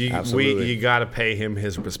 Absolutely. you got to pay him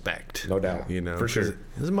his respect. No doubt. You know, For sure. 'cause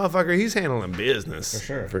This motherfucker, he's handling business For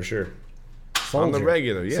sure. For sure. on the Soldier.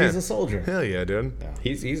 regular. Yeah, He's a soldier. Hell yeah, dude.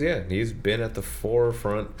 He's been at the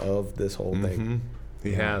forefront of this whole thing.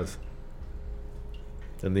 He has.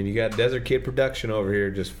 And then you got Desert Kid Production over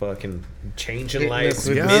here just fucking changing Hitting lights us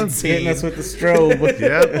with, Yeah. hitting mid-scene. us with the strobe.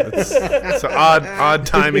 Yeah, it's an odd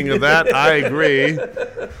timing of that. I agree,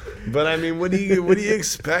 but I mean, what do you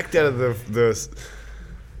expect out of the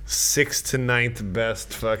 6th to 9th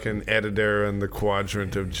best fucking editor in the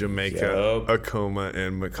quadrant of Jamaica, Yup. Acoma,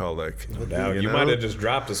 and McCulloch? Now, you know? might have just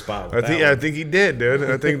dropped a spot. I With think that I one. think he did, dude.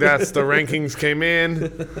 I think that's the rankings came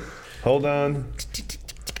in. Hold on,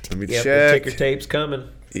 let me Yep, the check. ticker tape's coming.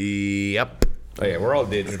 Yep. Oh yeah, we're all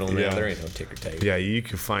digital now. Yeah. There ain't no ticker tape. Yeah, you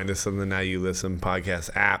can find us on the Now You Listen podcast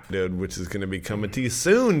app, dude, which is going to be coming to you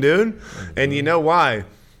soon, dude. And you know why?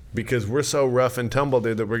 Because we're so rough and tumble,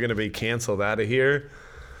 dude, that we're going to be canceled out of here.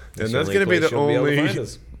 And the that's only going to be place the you'll be able to only find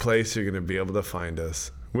us. place you're going to be able to find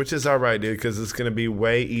us. Which is all right, dude, because it's going to be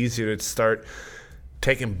way easier to start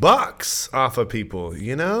taking bucks off of people,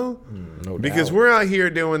 you know? No Because doubt. we're out here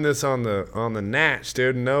doing this on the natch,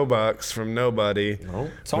 dude. No bucks from nobody. No,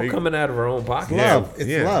 it's all We- coming out of our own pocket. Love.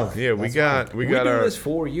 It's love. Yeah, we That's got We got do our this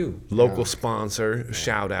for you. local sponsor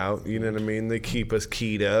shout out. You know what I mean? They keep us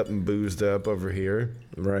keyed up and boozed up over here.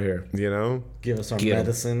 Right here. You know, Give us our Get 'em.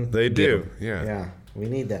 medicine. they Get do. 'em. Yeah. Yeah, we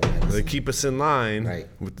need that medicine. They keep us in line Right.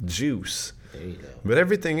 with the juice. There you go. But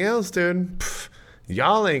everything else, dude,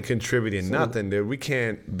 y'all ain't contributing nothing, dude. We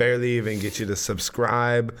can't barely even get you to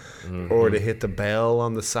subscribe or to hit the bell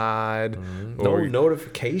on the side. No Or,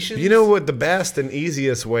 notifications. you know what? The best and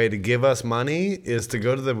easiest way to give us money is to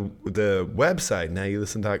go to the website,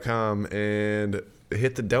 nowyouListen.com, and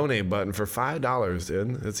hit the donate button for $5,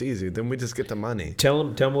 dude. It's easy. Then we just get the money. Tell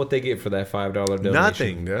them what they get for that $5 donation.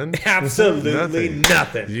 Nothing, dude. Absolutely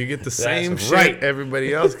nothing. You get the That's same shit right.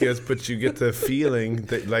 everybody else gets, but you get the feeling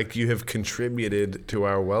that like you have contributed to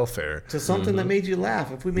our welfare. To something that made you laugh.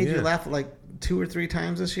 If we made Yeah. you laugh like 2 or 3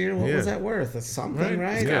 times this year, what Yeah. was that worth? That's something,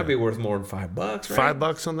 right? It's gotta be worth more than $5, right?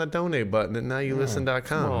 $5 on that donate button at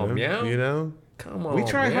nowyouListen.com. Come on, man. meow. You know? Come on, We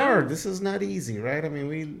try man. hard. This is not easy, right? I mean,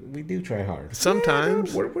 we do try hard.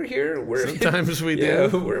 Sometimes. We're here. Sometimes we Yeah,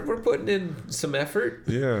 do. we're putting in some effort.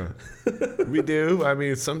 Yeah. We do. I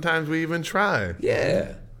mean, sometimes we even try.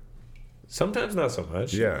 Yeah. Sometimes not so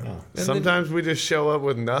much. Yeah. then- Sometimes we just show up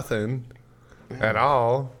with nothing at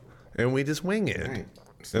all and we just wing it. Right.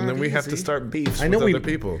 It's And not then we have to easy. start beefs I know with we other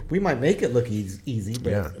people. We might make it look easy,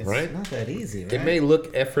 but Yeah. it's Right. not that easy, right? It may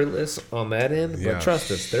look effortless on that end, but Yeah.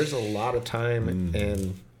 trust us, there's a lot of time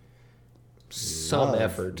and some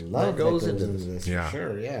effort love that goes into this. this. Yeah. For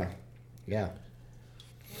sure, yeah. Yeah.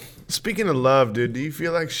 Speaking of love, dude, do you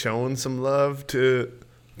feel like showing some love to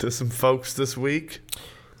some folks this week?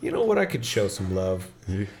 You know what? I could show some love.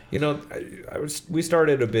 You know, we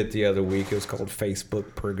started a bit the other week. It was called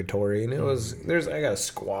Facebook Purgatory, and I got a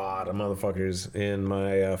squad of motherfuckers in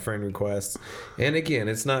my friend requests. And again,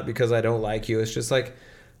 it's not because I don't like you. It's just like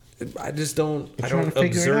I just don't. You're I trying don't to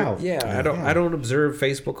figure it observe. out. Yeah, I don't observe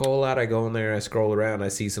Facebook a whole lot. I go in there, I scroll around, I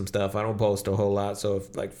see some stuff. I don't post a whole lot. So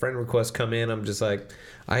if like friend requests come in, I'm just like,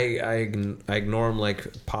 I ignore them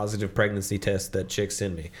like positive pregnancy tests that chicks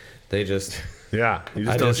send me. They just. Yeah, you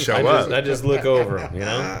just I don't just, show I up. Just, I just look over them, you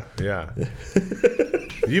know? Yeah.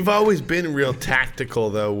 You've always been real tactical,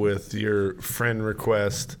 though, with your friend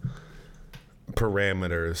request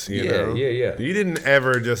parameters, you know? Yeah. You didn't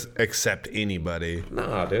ever just accept anybody.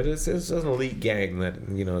 Nah, dude, it's an elite gang that,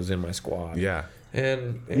 you know, is in my squad. Yeah.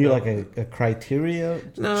 And You like a criteria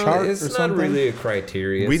no, chart it's or not something? really a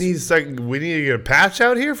criteria. We need to get a patch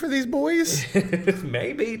out here for these boys?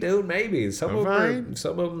 maybe, dude, maybe. Some of Alright.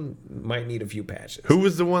 them might need a few patches. Who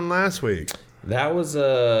was the one last week? That was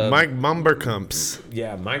Mike Bumbercumps.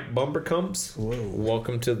 Yeah, Mike Bumbercumps.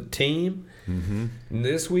 Welcome to the team. Mm-hmm.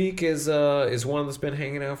 This week is one that's been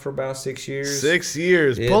hanging out for about 6 years. 6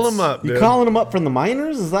 years. Pull him up, You dude. calling him up from the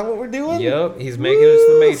minors? Is that what we're doing? Yep, he's making it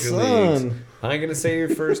to the major son. leagues. I ain't gonna say your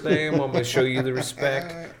first name. I'm gonna show you the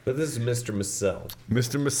respect. But this is Mr. Massell.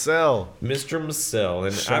 Mr. Massell. Mr. Massell,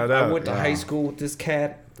 and Shout I out. went to high school with this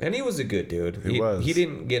cat, and he was a good dude. He was. He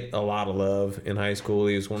didn't get a lot of love in high school.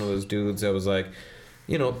 He was one of those dudes that was like,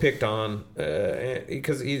 you know, picked on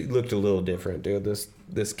because he looked a little different, dude.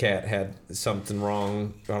 This cat had something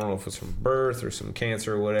wrong. I don't know if it was from birth or some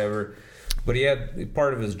cancer or whatever. But he had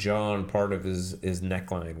part of his jaw and part of his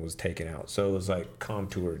neckline was taken out. So it was like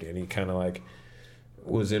contoured, and he kind of like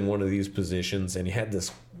was in one of these positions, and he had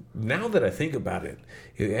this. Now that I think about it,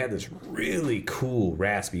 he had this really cool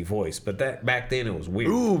raspy voice. But that back then it was weird.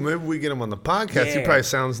 Ooh, maybe we get him on the podcast. He Yeah. probably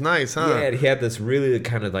sounds nice, huh? Yeah, he had this really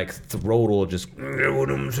kind of like throatal, just you know what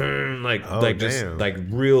I'm saying, like just damn. like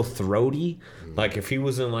real throaty. Like if he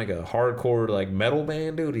was in like a hardcore like metal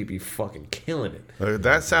band, dude, he'd be fucking killing it.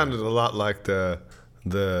 That sounded a lot like the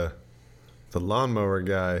lawnmower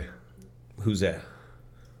guy. Who's that?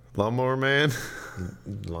 Lawnmower Man?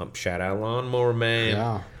 Shout out Lawnmower Man.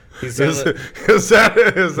 Yeah. He Is sounded,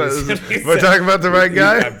 am I talking about the right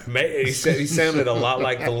guy? He sounded a lot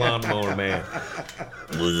like the Lawnmower Man.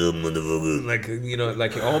 What's up, motherfucker? Like you know,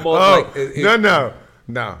 like almost Oh, like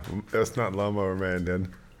no, that's not Lawnmower Man,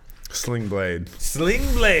 then. Sling Blade. Sling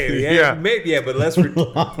Blade. Yeah, Yeah. maybe, yeah, but let's read.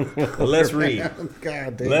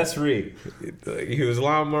 God damn. Les Reed. He was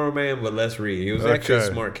Lawnmower Man, but Les Reed. He was actually a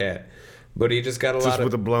Okay. smart cat. But he just got a Just lot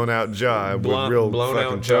with a of blown out jaw, with blown real out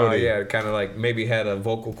fucking jaw. toady. Yeah, kind of like maybe had a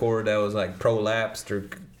vocal cord that was like prolapsed or,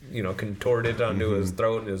 you know, contorted onto his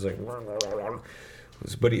throat. And it was like...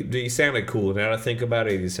 But he sounded cool. Now that I think about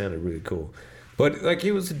it, he sounded really cool. But like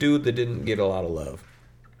he was a dude that didn't get a lot of love.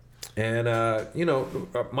 And, you know,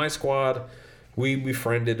 my squad, we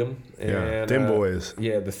befriended him. And, Thin Boys.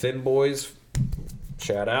 Yeah, the Thin Boys.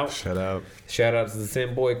 Shout out. Shut up. Shout out to the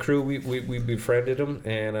Thin Boy crew. We befriended him,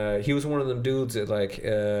 and he was one of them dudes that like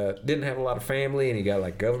didn't have a lot of family, and he got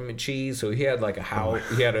like government cheese. So he had like a house.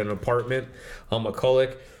 He had an apartment on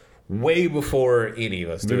McCulloch way before any of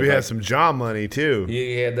us. Maybe dude. he had Like, some jaw money too.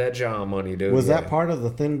 he had that John money, dude. Was yeah. that part of the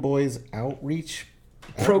Thin Boys outreach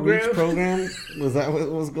Program? program? Was that what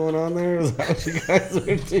was going on there? Was that what you guys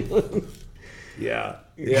were doing? Yeah,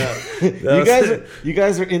 yeah. You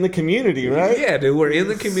guys are in the community, right? Yeah, dude, we're in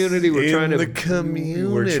the community. We're In trying to the community.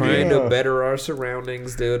 We're trying to Yeah. better our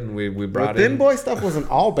surroundings, dude. And we The brought Thin in. Boy stuff wasn't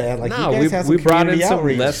all bad. Like No, you guys had some we brought in community some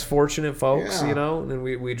outreach. less fortunate folks, Yeah. you know, and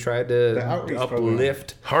we tried The to outreach program.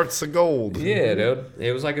 uplift. Hearts of gold. Yeah, dude,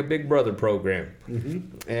 it was like a Big Brother program,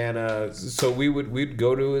 and so we'd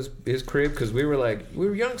go to his crib because we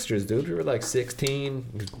were youngsters, dude. We were like 16,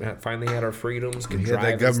 finally had our freedoms, could He had drive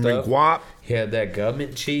that and government stuff. guap. He had that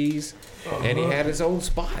government cheese, and he had his own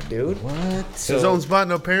spot, dude. What? So, His own spot,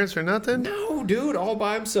 no parents or nothing. No, dude, all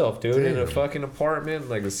by himself, dude, in a Damn. fucking apartment,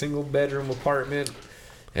 like a single bedroom apartment.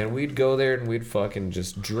 And we'd go there and we'd fucking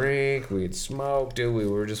just drink, we'd smoke, dude. We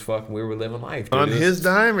were just fucking, we were living life, dude. On It was- his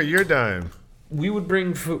dime or your dime? we would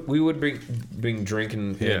bring food, we would bring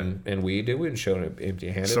drinking Yeah. and weed. Dude, we didn't show up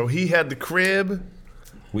empty-handed. So he had the crib.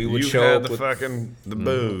 we would You show had up the with fucking the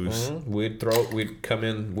booze. We'd come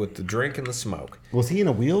in with the drink and the smoke. Was he in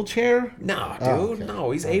a wheelchair? Nah, dude, Oh, okay.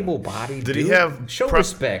 no, he's able-bodied. Did he dude. have show pro-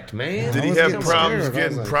 respect, man? Did he was have getting problems scared. I was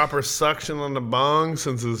getting like- proper suction on the bong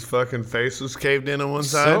since his fucking face was caved in on one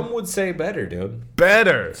side? Some would say better, dude.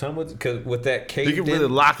 Better. Some would, because with that He caved could in, really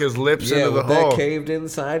lock his lips yeah, into the with that hole. caved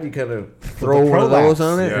inside, you kind of throw the one of those prolapse.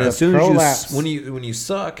 on it, Yeah. and as The soon as prolapse. when you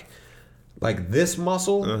suck, like this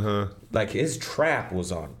muscle, Uh-huh. like his trap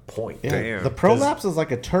was on point. Yeah. Damn. The prolapse is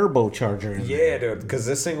like a turbocharger. In Yeah, dude, because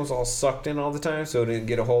this thing was all sucked in all the time, so it didn't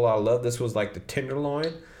get a whole lot of love. This was like the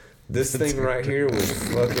tenderloin. This thing right here was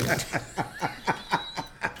fucking.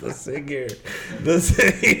 This thing here. This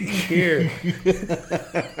thing here.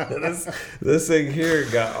 this thing here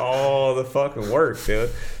got all the fucking work, dude.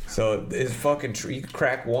 So his fucking he could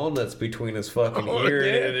crack walnuts between his fucking ear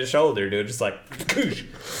and his shoulder, dude. Just like, koosh.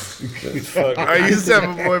 It's fucking- I used to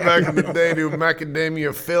have a boy back in the day do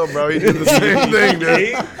macadamia Phil, bro. He did the same thing,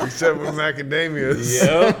 dude. Except with macadamias.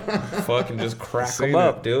 Yep. Fucking just crack Seen them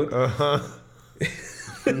up, it. dude. Uh-huh.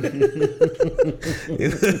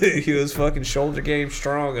 He was fucking shoulder game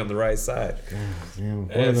strong on the right side. Yeah,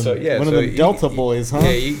 one And of them, so, yeah, one so of them he- Delta boys, huh?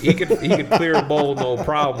 Yeah, he could clear a bowl no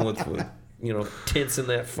problem with tensing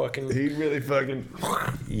that fucking He really fucking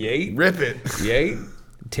yay rip it. yay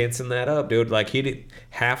tensing that up, dude. Like he did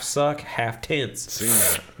half suck, half tense. Seen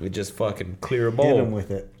that. We just fucking clear a Hit bowl, him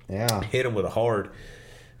with it. Yeah. hit him with a hard.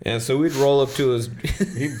 And so we'd roll up to his.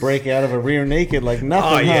 He'd break out of a rear naked like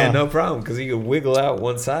nothing. Oh yeah, huh? no problem, because he could wiggle out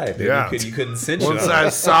one side. Dude. Yeah. You couldn't cinch One it on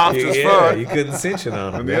side's him. soft as Yeah, fuck. you couldn't cinch it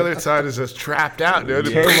on him. And the man. other side is just trapped out, dude.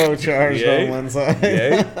 Turbocharged Yeah. on one side.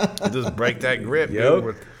 Yeah. Just break that grip, Yep. dude,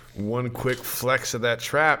 with one quick flex of that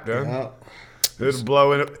trap, dude. Yeah. It'll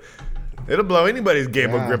blow it. It'll blow anybody's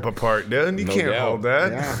gable Yeah. grip apart, dude. You No can't doubt. hold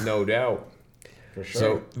that. Yeah. No doubt. For sure.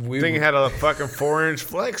 So we Thing had a fucking 4-inch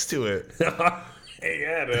flex to it. He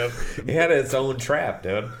had its own trap,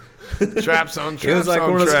 dude. Traps on It was traps like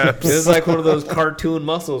on one of those, traps. it was like one of those cartoon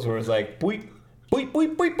muscles where it's like boink, boink,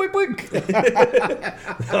 boink, boink, boink, boink.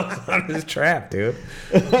 That was on his trap, dude.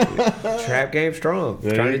 Trap game strong.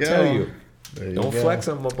 There Trying you to go. tell you. There you Don't go. flex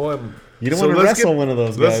on my boy. You don't So want to let's wrestle get- one of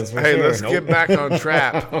those Let's, guys. For hey, sure. let's get back on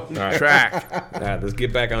trap. right. Track. All right, let's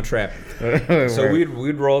get back on trap. So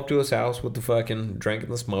we'd roll up to his house with the fucking drink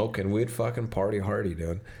and the smoke, and we'd fucking party hardy,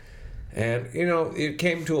 dude. And it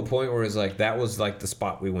came to a point where it's like that was like the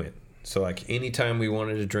spot we went. So like anytime we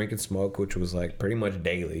wanted to drink and smoke, which was like pretty much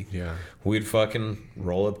daily, Yeah. we'd fucking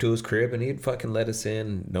roll up to his crib and he'd fucking let us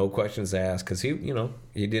in, no questions asked, because he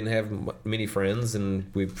didn't have many friends,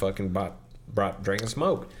 and we fucking brought drink and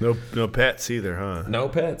smoke. No pets either, huh? No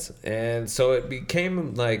pets. And so it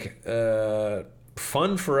became like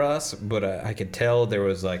fun for us, but I could tell there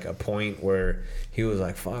was like a point where he was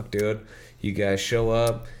like, fuck, dude, you guys show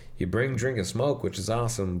up, you bring drink and smoke, which is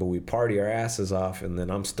awesome, but we party our asses off, and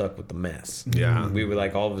then I'm stuck with the mess. Yeah. We were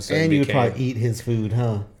like all of a sudden And you would became... probably eat his food,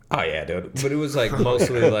 huh? Oh yeah, dude. But it was like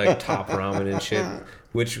mostly like top ramen and shit,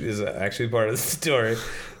 which is actually part of the story.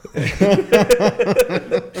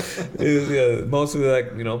 It was mostly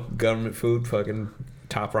like government food, fucking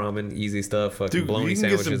top ramen, easy stuff, fucking Dude, bologna you can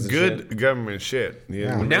get sandwiches some and good shit. government shit.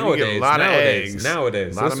 Yeah. You Nowadays, get a lot of eggs,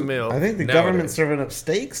 nowadays, a lot this- of milk. I think the Nowadays. government's serving up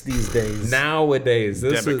steaks these days. Nowadays,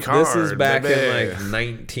 this Debit is card, back in debit. like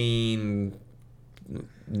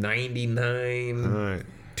 1999. All right.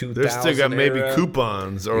 2000 There's still got maybe era.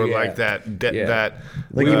 coupons or Yeah. like that Yeah. that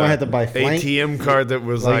Like you might have to buy flank. ATM card that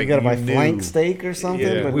was Like like you gotta buy knew. flank steak or something.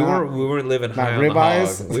 Yeah. But We not, weren't living high on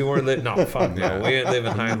ribeyes? the hog. We weren't living. No, fuck no. We ain't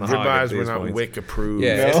living high on the hog. at Ribeyes were these not points. WIC approved.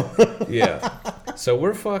 Yeah, No. yeah. So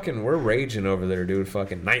we're raging over there, dude,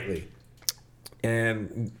 fucking nightly.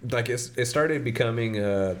 And like it started becoming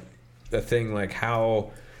a thing, like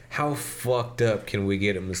how fucked up can we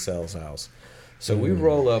get at Michelle's house? So we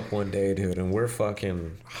roll up one day, dude, and we're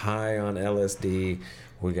fucking high on LSD.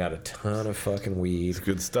 We got a ton of fucking weed. It's a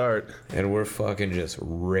good start. And we're fucking just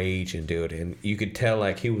raging, dude. And you could tell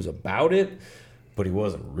like he was about it, but he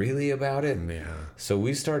wasn't really about it. Yeah. So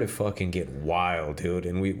we started fucking getting wild, dude.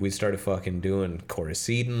 And we started fucking doing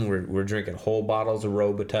Coricidin. We're drinking whole bottles of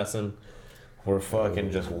Robitussin. We're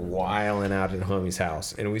fucking just wilding out at homie's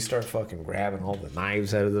house. And we start fucking grabbing all the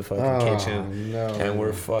knives out of the fucking kitchen. no. And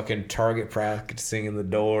we're fucking target practicing in the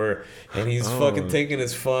door. And he's fucking thinking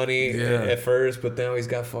it's funny at first, but now he's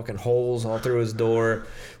got fucking holes all through his door.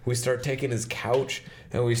 We start taking his couch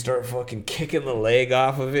and we start fucking kicking the leg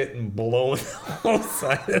off of it and blowing the whole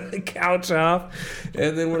side of the couch off.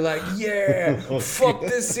 And then we're like, yeah, fuck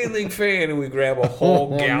this ceiling fan. And we grab a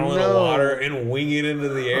whole gallon of water and wing it into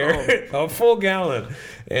the air. A full gallon.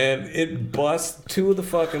 And it busts two of the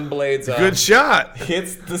fucking blades off. Good shot.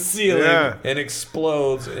 Hits the ceiling and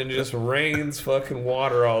explodes and just rains fucking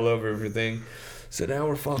water all over everything. So now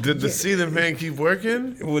we're fucking. Did the ceiling fan keep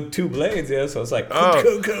working? With two blades, yeah. So it's like, Oh.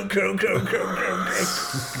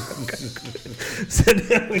 So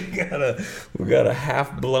now we got a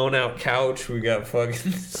half blown out couch. We got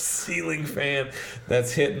fucking ceiling fan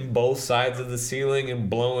that's hitting both sides of the ceiling and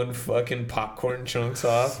blowing fucking popcorn chunks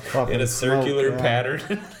off Fucking in a circular smoke, yeah.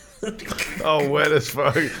 pattern. Oh, wet as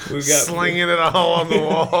fuck. We got Slinging it all on the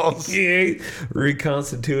walls. Yeah,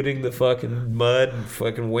 reconstituting the fucking mud and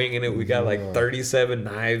fucking winging it. We got like 37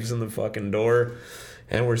 knives in the fucking door.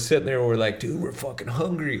 And we're sitting there, we're like, dude, we're fucking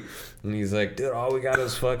hungry. And he's like, dude, all we got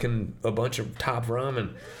is fucking a bunch of top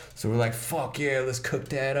ramen. So we're like, fuck yeah, let's cook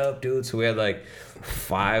that up, dude. So we had like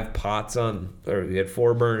 5 pots we had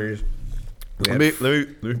 4 burners. Let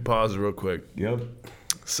me pause real quick. Yep.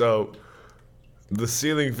 So, the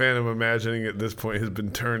ceiling fan, I'm imagining at this point, has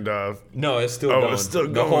been turned off. No, it's still going. It's still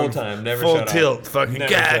going. The whole time, never Full shut tilt. off. Fucking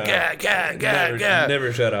Never shut off.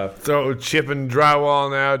 Never shut off. Throw chipping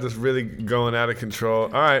drywall now, just really going out of control.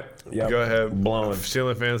 All right, Yep. go ahead. Blowing.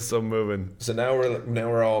 Ceiling fan's still moving. So now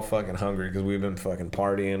we're all fucking hungry because we've been fucking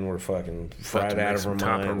partying. We're fucking fried to out make of our some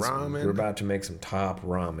top minds. ramen. We're about to make some top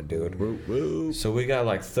ramen, dude. Woo, woo. So we got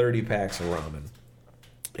like 30 packs of ramen,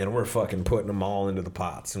 and we're fucking putting them all into the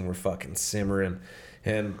pots, and we're fucking simmering.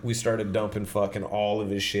 And we started dumping fucking all of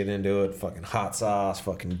his shit into it. Fucking hot sauce,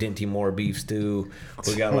 fucking Dinty Moore beef stew.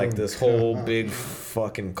 We got like this whole big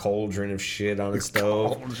fucking cauldron of shit on the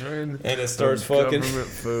stove. Cauldron And it starts of fucking government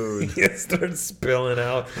food. it starts spilling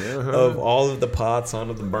out of all of the pots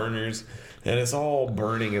onto the burners. And it's all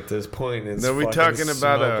burning at this point. It's Now, are we fucking talking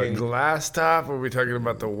about smoking. a glass top, or are we talking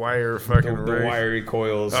about the wire fucking the rig? wiry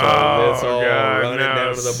coils. So Oh, it's all God, running no.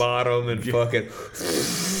 down to the bottom and fucking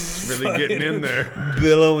Really getting in there.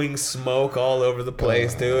 billowing smoke all over the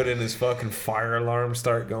place, dude. And his fucking fire alarms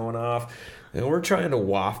start going off. And we're trying to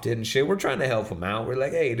waft it and shit. We're trying to help him out. We're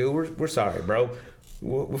like, hey, dude, we're sorry, bro.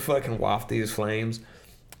 We'll fucking waft these flames.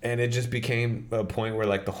 And it just became a point where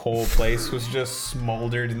like the whole place was just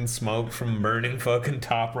smoldered in smoke from burning fucking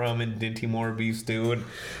top ramen, Dinty Moore beef stew,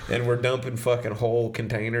 and we're dumping fucking whole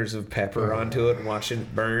containers of pepper onto it and watching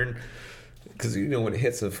it burn. Because you know when it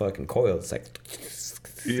hits the fucking coil, it's like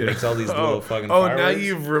it makes all these little fucking fireworks. now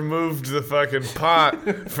you've removed the fucking pot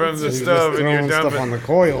from the You're just stove and throwing you're stuff on dumping, the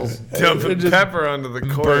coils. dumping Just pepper onto the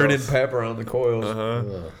coils. burning pepper on the coils.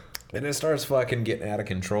 Uh-huh. And it starts fucking getting out of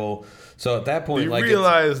control. So at that point, You like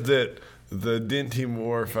realize that the Dinty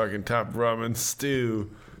Moore fucking top ramen stew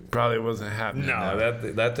probably wasn't happening. no,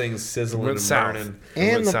 that thing's sizzling went and south. burning. It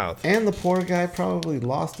went And south. the poor guy probably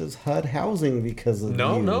lost his HUD housing because of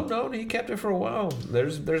No, you. no, he kept it for a while.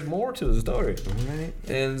 There's more to the story. Right?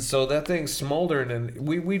 And so that thing's smoldering, and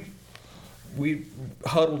we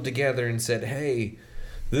huddled together and said, "Hey,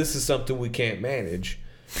 this is something we can't manage.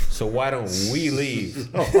 So why don't we leave?"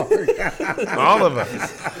 All of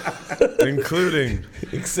us, including.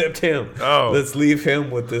 Except him. Oh. Let's leave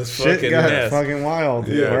him with this Shit fucking got mess. fucking wild.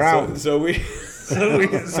 Yeah, We're out. So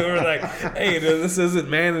we're like, hey, dude, this isn't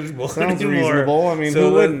manageable Sounds anymore. reasonable. I mean, so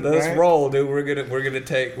who wouldn't, let's right? roll, dude. We're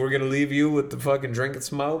gonna leave you with the fucking drink and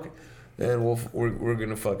smoke, and we're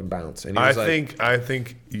gonna fucking bounce. And he was I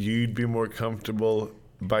think you'd be more comfortable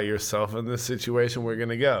by yourself in this situation. We're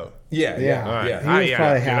gonna go. yeah. He was I probably dude,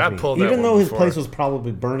 I happy. pulled that Even one though his before. place was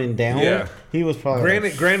probably burning down, Yeah. he was probably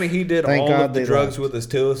Granted, he did Thank all God of the they drugs left. with us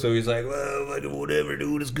too. So he's like, well, whatever,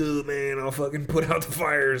 dude, it's good, man. I'll fucking put out the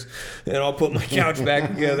fires, and I'll put my couch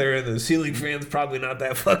back together, and the ceiling fan's probably not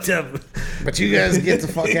that fucked up. But you guys get the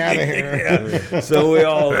fuck out of here. So we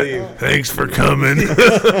all leave. Thanks for coming.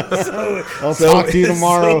 I'll talk to you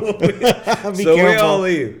tomorrow. Be So we careful.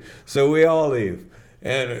 all leave.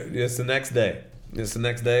 And it's the next day.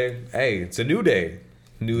 Hey, it's a new day.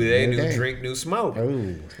 New day. drink, new smoke.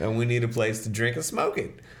 Ooh. And we need a place to drink and smoke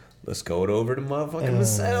it. Let's go over to motherfucking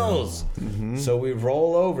Marcel's. So we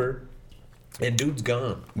roll over, and dude's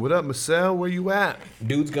gone. What up, Marcel? Where you at?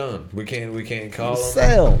 Dude's gone. We can't call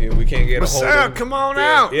Marcel. him. Yeah, we can't get a hold Marcel, of him. come on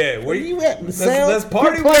Yeah, out. Yeah, Where you at, Let's, Marcel? let's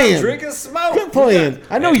party Quit while playing. drink and smoke. Quit playing.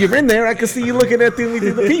 I know you're in there. I can see you looking at me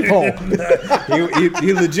through the peephole.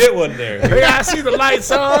 He legit wasn't there. Hey, I see the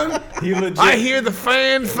lights on. He legit. I hear the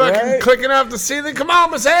fan fucking Right? clicking up the ceiling. Come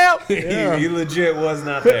on, Marcel. He legit was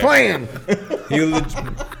not Quit there. playing.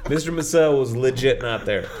 Mr. Marcel was legit not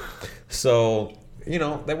there. So,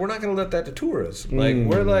 that we're not going to let that deter us. Like,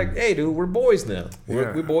 we're like, hey, dude, we're boys now.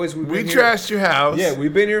 Yeah. We're boys. We been here- trashed your house. Yeah,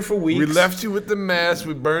 we've been here for weeks. We left you with the mess.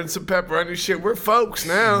 We burned some pepper on your shit. We're folks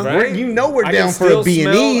now. Right? You know we're I down can for a still B&E.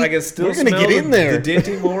 smell- I can still We're gonna smell get in there. The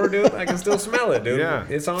Dinty Moore, dude. I can still smell it, dude. Yeah.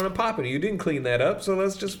 It's on and popping. You didn't clean that up, so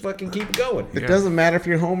let's just fucking keep it going. It doesn't matter if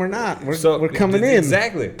you're home or not. We're So coming in.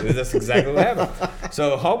 Exactly. That's exactly what happened.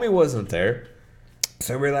 So homie wasn't there.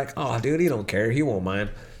 So we're like, oh, dude, he don't care. He won't mind.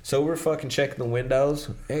 So we're fucking checking the windows.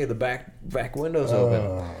 Hey, the back window's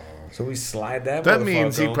open. So we slide that. That motherfucker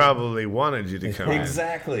means he on. probably wanted you to come in.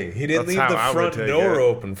 Exactly. He didn't That's leave how the I would front take door it.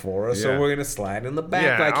 open for us, Yeah. so we're gonna slide in the back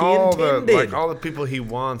Yeah, like he all intended. all the people he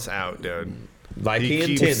wants out, dude. Like he he keeps-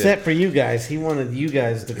 intended. Except for you guys. He wanted you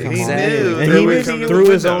guys to come He on knew in. that And he we knew come you to through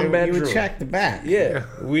would- his own You bedroom. would check the back. Yeah,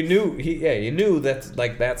 we knew. You knew that's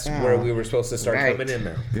where we were supposed to start Right. coming in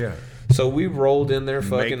there. Yeah. So we rolled in there,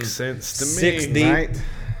 fucking Makes sense to me. 6 deep, Right?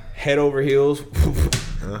 head over heels,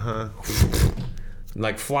 Uh-huh.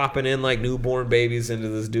 like flopping in like newborn babies into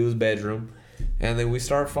this dude's bedroom, and then we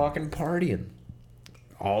start fucking partying,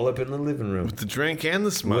 all up in the living room With the drink and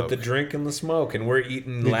the smoke. with the drink and the smoke, and we're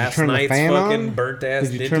eating you last turn the night's fan fucking on? burnt ass.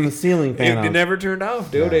 Did you turn the ceiling fan It on? never turned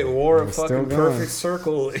off, dude. It wore a It's still fucking going. perfect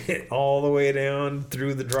circle all the way down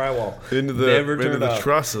through the drywall. into the never into turned the off.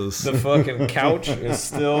 trusses. The fucking couch is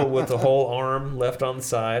still with the whole arm left on the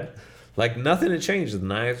side. Like nothing had changed. The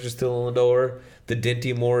knives are still on the door. The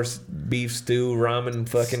Dinty Moore's beef stew ramen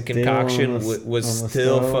fucking Still concoction on the- was on the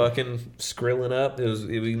still stove. fucking skrilling up.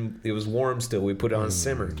 It was warm still. We put it on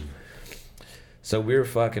simmer. So we were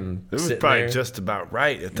fucking. It was sitting probably there. just about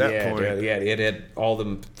right at that point. Yeah, it had all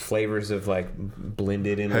the flavors of like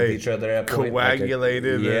blended in with Hey, each other at that point.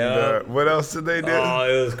 coagulated. Yeah. And, what else did they do? Oh,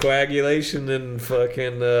 it was coagulation and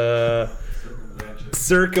fucking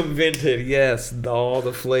circumvented. Yes, all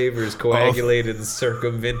the flavors coagulated and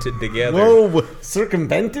circumvented together. Whoa,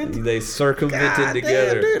 circumvented? They circumvented God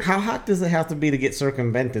together. damn, dude. How hot does it have to be to get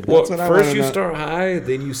circumvented? Well, That's what I first wanna you know. start high,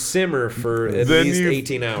 then you simmer for at Then least you-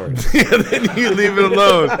 18 hours. Yeah, then you leave it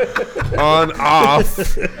alone, on, off,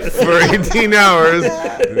 for 18 hours,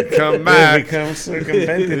 and come It back. becomes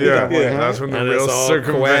circumvented. Yeah, that way, huh? that's when the And real it's all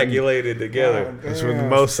circumvent. coagulated together. That's when Yeah.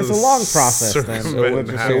 most of It's the a long process, then. circumventing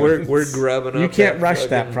So So happens. we're grubbing up. You can't that rush that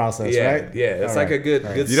fucking- process, yeah, right? Yeah, it's All like a right, good all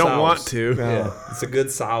right. good You don't sauce. want to. Yeah, it's a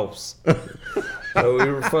good sauce. So we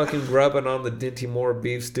were fucking grubbing on the Dinty Moore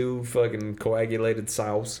beef stew, fucking coagulated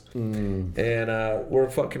sauce, and we're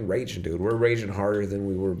fucking raging, dude. We're raging harder than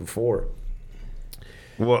we were before.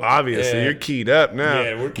 Well, obviously, Yeah. you're keyed up now.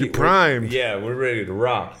 You're primed. We're ready to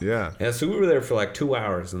rock. Yeah. And so we were there for like 2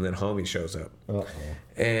 hours, and then homie shows up,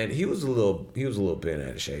 and he was a little bent out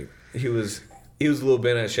of shape. He was a little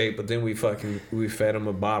bent out of shape, but then we fed him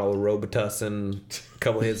a bottle of Robitussin, a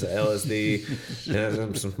couple hits of LSD,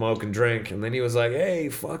 and some smoke and drink, and then he was like, "Hey,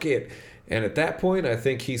 fuck it." And at that point, I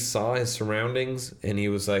think he saw his surroundings, and he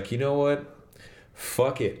was like, "You know what?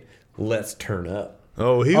 Fuck it. Let's turn up."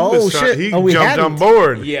 Oh, he Oh, was shit. he Oh, we jumped on hadn't.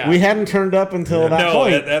 board. Yeah. We hadn't turned up until that No,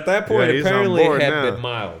 point. at that point, Yeah, he's on apparently board it had now. been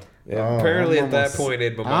mild. Oh, Apparently, I'm at that almost- point, it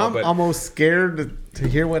had been mild. I'm But, almost scared to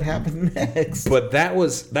hear what happened next. but that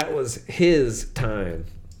was his time.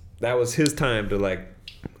 That was his time to like,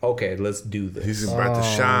 okay, let's do this. He's about to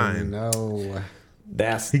shine. No.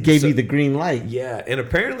 That's He gave you the green light. yeah, and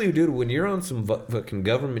apparently, dude, when you're on some fucking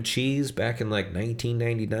government cheese back in like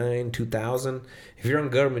 1999, 2000, if you're on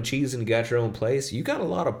government cheese and you got your own place, you got a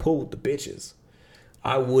lot of pull with the bitches.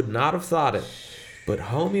 I would not have thought it, but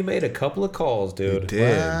homie made a couple of calls, dude. Did.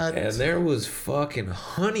 What? And there was fucking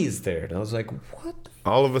honeys there. And I was like, what the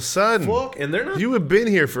All of a sudden, Fuck, and they're not. you had been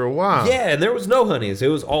here for a while. Yeah, and there was no honeys. It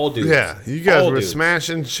was all dudes. Yeah, you guys All were dudes.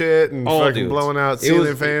 smashing shit and All fucking dudes. blowing out It ceiling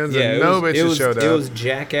was- fans, yeah, and it no was- bitches showed up. It was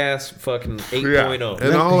Jackass fucking 8.0.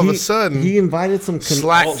 And all of a sudden, he invited some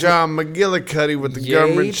Slackjaw McGillicuddy with the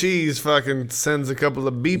government Yates. cheese fucking sends a couple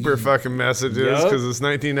of beeper fucking messages Yup. because it's And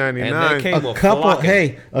they 1999. came a couple. flocking.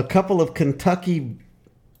 Hey, a couple of Kentucky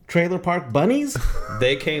trailer park bunnies.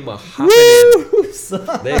 They came a hopping in. Woo,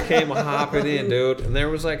 son. They came a hopping in, dude, and there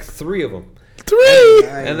was like 3 of them. 3!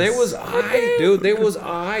 And they was aight, dude. They was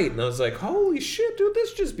aight. And I was like, holy shit, dude,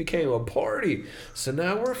 this just became a party. So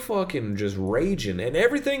now we're fucking just raging. And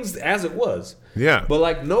everything's as it was. Yeah. But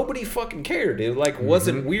like nobody fucking cared. It like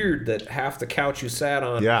wasn't weird that half the couch you sat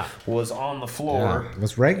on Yeah. was on the floor. It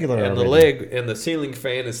was regular. And the already. leg and the ceiling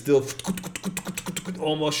fan is still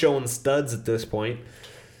almost showing studs at this point.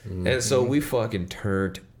 And so we fucking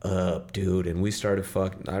turned up, dude. And we started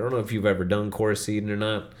fucking. I don't know if you've ever done course seeding or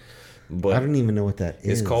not, but I don't even know what that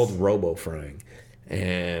is. it's called robo frying,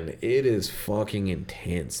 and it is fucking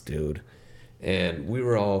intense, dude. And we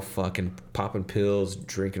were all fucking popping pills,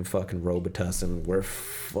 drinking fucking Robitussin. We're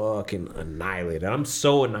fucking annihilated. I'm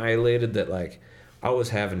so annihilated that like I was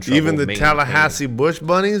having trouble. Even the maintaining- Tallahassee Bush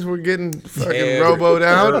bunnies were getting fucking Yeah, roboed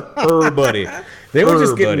out. Everybody, They were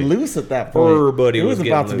just everybody. getting loose at that point. Everybody it was was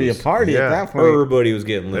about getting to be a loose. party Yeah. at that point. Everybody was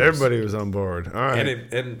getting loose. Everybody was on board. All right.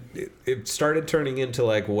 And it started turning into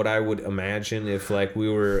like what I would imagine if like we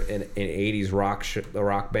were an 80s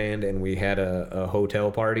rock band and we had a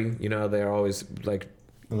hotel party. You know, they're always like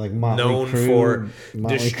Like Motley known Crue, for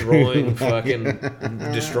Motley destroying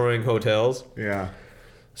Crue. destroying hotels. Yeah.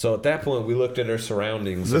 So at that point we looked at our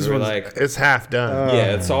surroundings this and we were one's like, it's half done.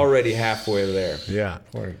 yeah, it's already halfway there. Yeah.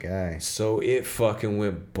 Poor guy. So it fucking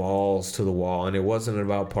went balls to the wall, and it wasn't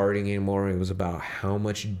about partying anymore. It was about how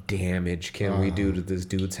much damage can we do to this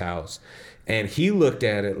dude's house. And he looked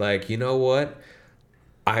at it like, you know what?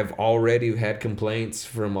 I've already had complaints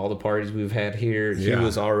from all the parties we've had here. He Yeah.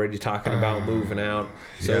 was already talking about moving out.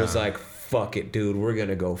 So Yeah. it's like, fuck it, dude. We're going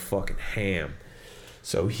to go fucking ham.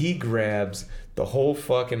 So he grabs the whole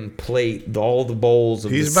fucking plate, all the bowls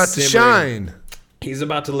of He's the about to simmering- shine. He's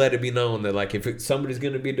about to let it be known that like if somebody's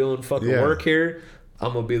gonna be doing fucking Yeah. work here,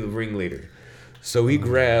 I'm gonna be the ringleader. So he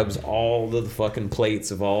grabs all the fucking plates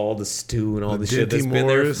of all the stew and all the shit that's Dinty been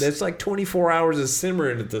there. Moors. That's like 24 hours of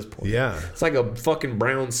simmering at this point. Yeah. It's like a fucking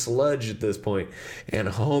brown sludge at this point. And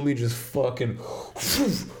homie just fucking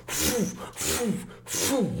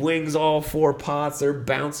wings all 4 pots. They're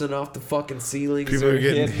bouncing off the fucking ceilings. People are They're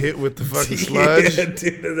getting hitting- hit with the fucking sludge. Yeah,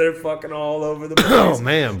 dude, they're fucking all over the place. Oh,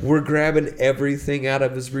 man. We're grabbing everything out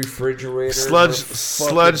of his refrigerator. Sludge, We're fucking-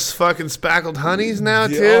 sludge, fucking spackled honeys now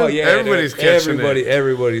too. Oh yeah, Everybody's dude. catching it.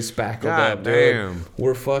 Everybody's spackled God up, dude. damn.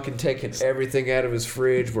 We're fucking taking everything out of his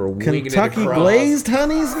fridge. We're winging Kentucky it across. glazed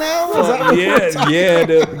honeys now? Is that what Yeah,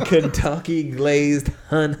 dude. Kentucky glazed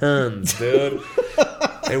huns, dude.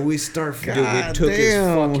 And we start, dude, we God took his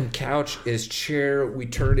damn. fucking couch, his chair, we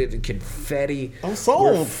turned it into confetti. I'm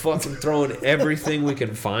sold. We're fucking throwing everything we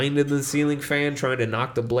can find in the ceiling fan, trying to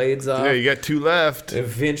knock the blades off. Yeah, you got 2 left.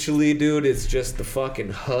 Eventually, dude, it's just the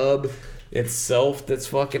fucking hub itself that's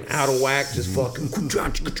fucking out of whack. Just fucking.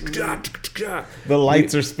 The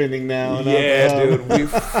lights are spinning now. And Yeah, up.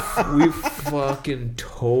 dude, we fucking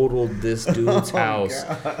totaled this dude's house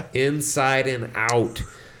inside and out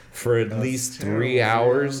for at least 3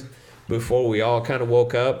 hours before we all kind of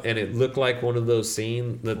woke up, and it looked like one of those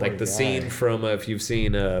scenes, like the scene from if you've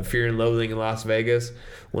seen Fear and Loathing in Las Vegas,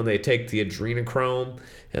 when they take the adrenochrome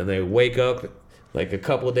and they wake up like a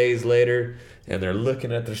couple of days later and they're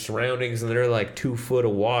looking at their surroundings and they're like 2 foot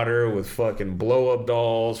of water with fucking blow up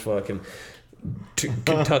dolls, fucking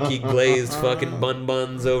Kentucky glazed fucking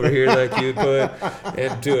buns over here like you put.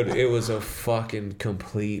 And dude, it was a fucking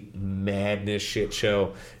complete madness shit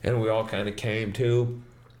show. And we all kind of came to,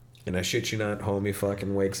 and I shit you not, homie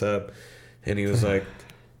fucking wakes up and he was like,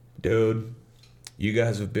 dude, you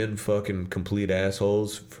guys have been fucking complete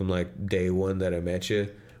assholes from like day one that I met you,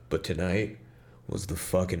 but tonight was the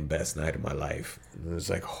fucking best night of my life. And it was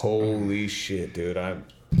like, holy shit, dude.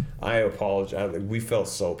 I apologize. We felt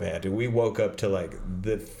so bad, dude. We woke up to like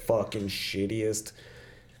the fucking shittiest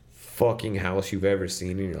fucking house you've ever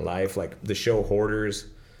seen in your life. Like the show Hoarders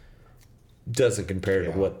doesn't compare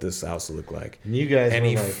to what this house looked like. And you guys and were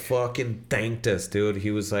he like- fucking thanked us, dude.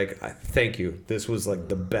 He was like, "Thank you. This was like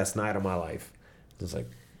the best night of my life." It was like,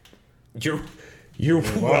 "You're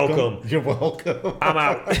welcome. You're welcome. I'm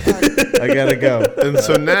out." I gotta go. And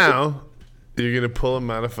so now you're gonna pull him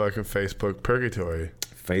out of fucking Facebook purgatory.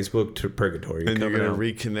 Facebook to purgatory. and you're coming gonna out.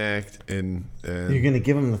 reconnect and You're gonna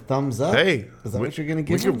give him the thumbs up. hey, is that what you're gonna we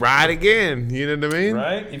give can him? ride again. You know what I mean?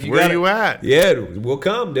 Right? If you Where got you it- at? Yeah, we'll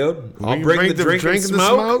come, dude. I'll We bring the drink and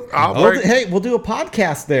smoke. I'll bring, Hey, we'll do a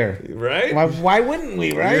podcast there. Right? Why wouldn't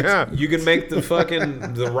we? Right? yeah. You can make the fucking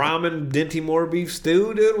the ramen Dinty Moore beef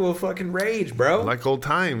stew, dude. We'll fucking rage, bro. Like old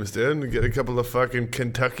times, dude. Get a couple of fucking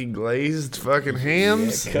Kentucky glazed fucking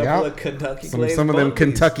hams. a couple Yep. of Kentucky Some glazed of them bunkies.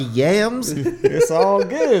 Kentucky yams. It's all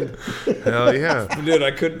good. Hell yeah. Dude,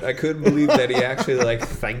 I couldn't believe that he actually like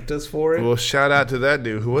thanked us for it. Well, shout out to that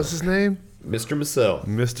dude. Who was his name? Mr. Massell.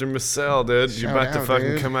 Mr. Massell, dude. You're Shout about to out, fucking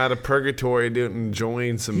dude. come out of purgatory, dude, and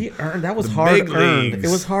join some. He earned. That was The hard big earned. leagues.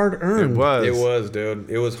 It was hard earned. It was. It was, dude.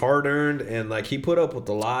 It was hard earned, and like he put up with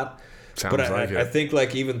a lot. Sounds but like it. I think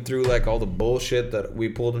like even through like all the bullshit that we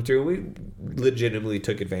pulled him through, we legitimately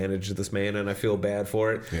took advantage of this man, and I feel bad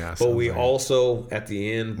for it. Yeah, but sounds we like it. also at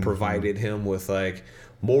the end provided him with like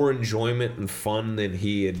more enjoyment and fun than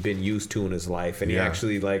he had been used to in his life, and he Yeah.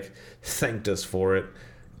 actually like thanked us for it.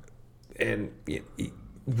 And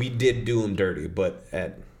we did do him dirty, but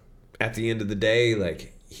at the end of the day,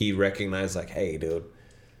 like he recognized, like, hey, dude,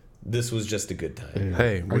 this was just a good time.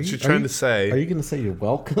 Hey, what you Are trying to say? Are you gonna say you're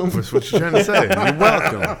welcome? What's what you trying to say? You're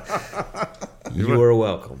welcome. You are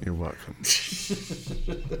welcome. You're welcome. It's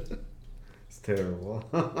terrible.